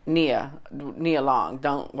Long.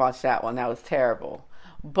 Don't watch that one. That was terrible.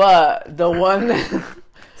 But the one that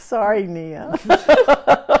Sorry, Nia.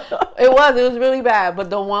 it was really bad. But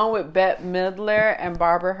the one with Bette Midler and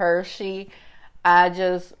Barbara Hershey, I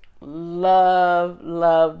just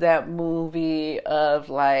love that movie of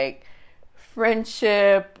like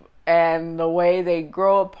friendship and the way they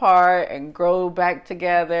grow apart and grow back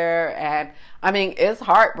together. And I mean, it's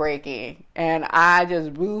heartbreaking, and I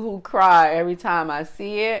just boo-hoo cry every time I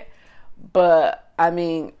see it. But I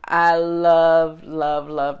mean, I love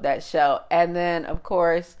that show. And then of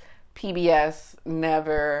course PBS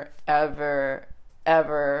never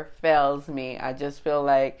ever fails me. I just feel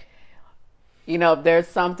like, you know, if there's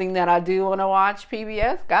something that I do want to watch,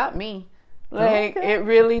 PBS got me. Like, okay. It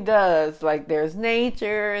really does. Like, there's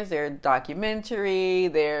nature, there's documentary,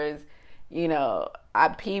 there's, you know,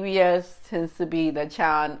 PBS tends to be the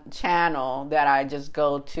channel that I just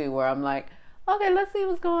go to where I'm like, okay, let's see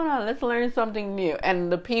what's going on. Let's learn something new.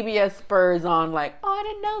 And the PBS spurs on like, oh, I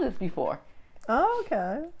didn't know this before.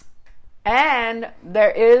 Okay. And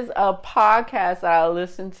there is a podcast that I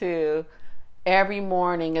listen to every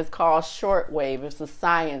morning. It's called Shortwave. It's a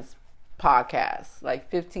science podcast,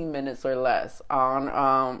 like 15 minutes or less on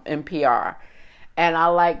NPR. And I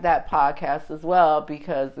like that podcast as well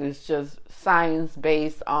because it's just science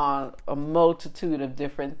based on a multitude of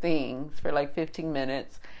different things for like 15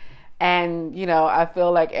 minutes. And, you know, I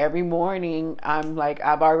feel like every morning I'm like,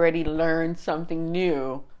 I've already learned something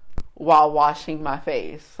new while washing my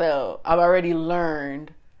face. So I've already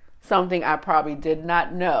learned something I probably did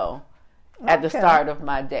not know at the start of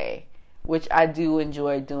my day, which I do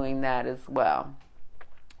enjoy doing that as well.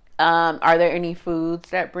 Are there any foods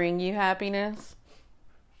that bring you happiness?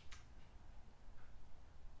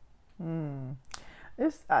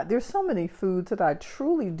 There's so many foods that I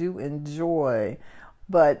truly do enjoy,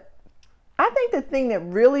 but I think the thing that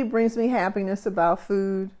really brings me happiness about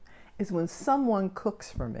food is when someone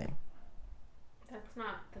cooks for me. That's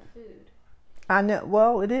not the food. I know.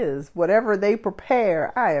 Well, it is. Whatever they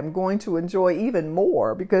prepare, I am going to enjoy even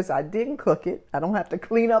more because I didn't cook it. I don't have to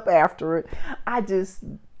clean up after it.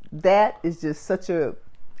 That is just such a,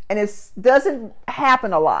 and it doesn't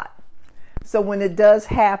happen a lot. So when it does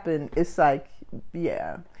happen, it's like,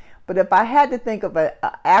 yeah. But if I had to think of an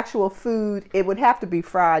actual food, it would have to be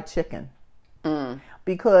fried chicken.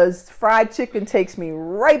 Because fried chicken takes me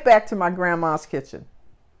right back to my grandma's kitchen.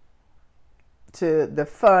 To the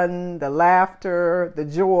fun, the laughter, the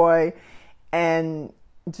joy, and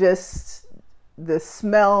just the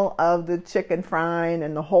smell of the chicken frying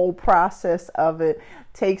and the whole process of it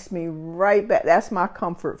takes me right back. That's my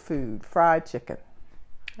comfort food, fried chicken.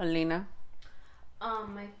 Alina?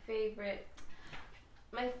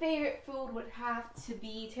 My favorite food would have to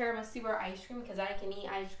be tiramisu or ice cream because I can eat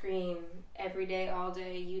ice cream every day, all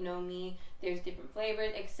day. You know me. There's different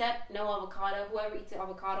flavors, except no avocado. Whoever eats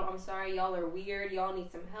avocado, I'm sorry, y'all are weird. Y'all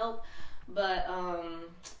need some help. But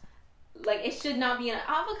like it should not be an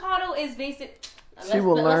avocado is basic. She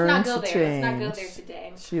will learn let's not go to there. change. Let's not go there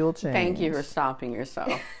today. She'll change. Thank you for stopping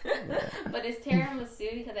yourself. But it's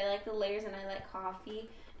tiramisu because I like the layers and I like coffee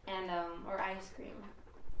and or ice cream.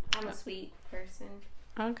 I'm a sweet person.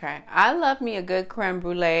 Okay. I love me a good creme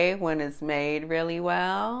brulee when it's made really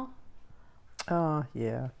well. Oh,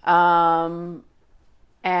 yeah.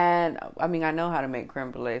 And I mean, I know how to make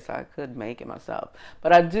creme brulee, so I could make it myself.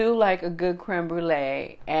 But I do like a good creme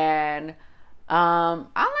brulee. And I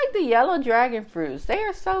like the yellow dragon fruits. They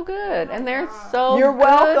are so good. And they're so You're good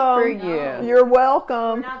welcome. for you. You're We're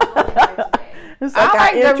welcome. not going there today. It's I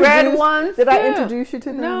like the red introduced- ones, Did I too. introduce you to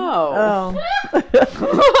them? No. Oh.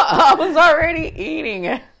 I was already eating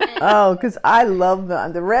it. Oh, because I love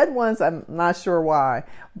them. The red ones, I'm not sure why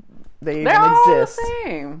they They're even all exist. the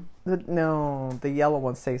same. No, the yellow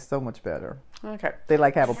ones taste so much better. Okay. They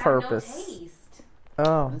like have a Have purpose. No taste.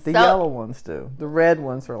 Oh, the So- yellow ones do. The red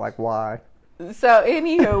ones are like, why? So,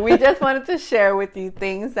 anywho, we just wanted to share with you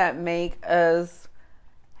things that make us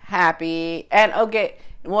happy. And okay,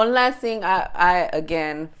 one last thing, I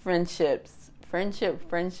again, friendships.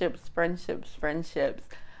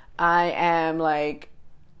 I am like,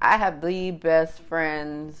 I have the best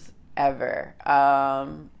friends ever.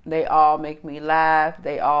 They all make me laugh.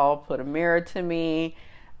 They all put a mirror to me.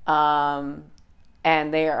 And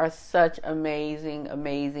they are such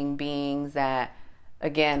amazing beings that,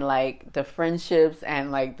 again, like the friendships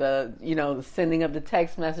and like the, the sending of the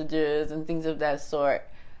text messages and things of that sort.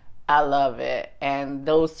 I love it. And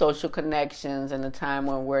those social connections in a time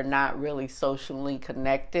when we're not really socially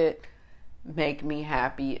connected make me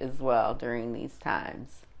happy as well during these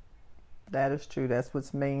times. That is true. That's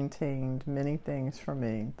what's maintained many things for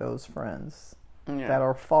me, those friends Yeah. that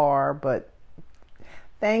are far, but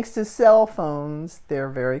thanks to cell phones, they're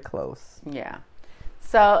very close. Yeah.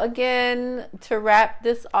 So again, to wrap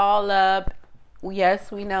this all up,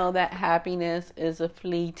 yes, we know that happiness is a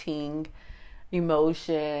fleeting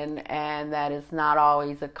emotion and that it's not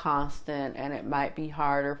always a constant, and it might be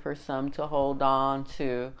harder for some to hold on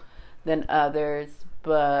to than others.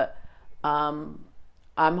 But I'm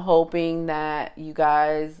hoping that you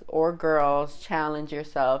guys or girls challenge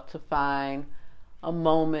yourself to find a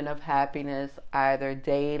moment of happiness, either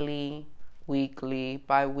daily, weekly,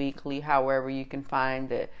 bi-weekly, however you can find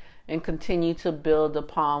it, and continue to build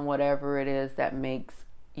upon whatever it is that makes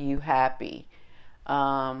you happy,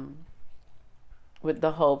 with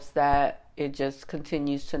the hopes that it just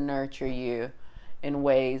continues to nurture you in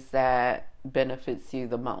ways that benefits you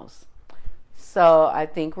the most. So I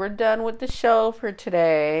think we're done with the show for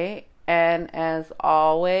today. And as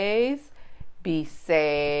always, be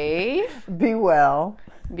safe, Be well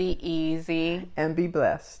be easy. and be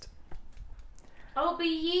blessed. Oh, be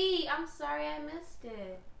ye. I'm sorry I missed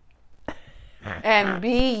it. And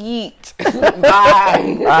be yeet.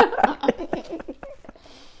 Bye.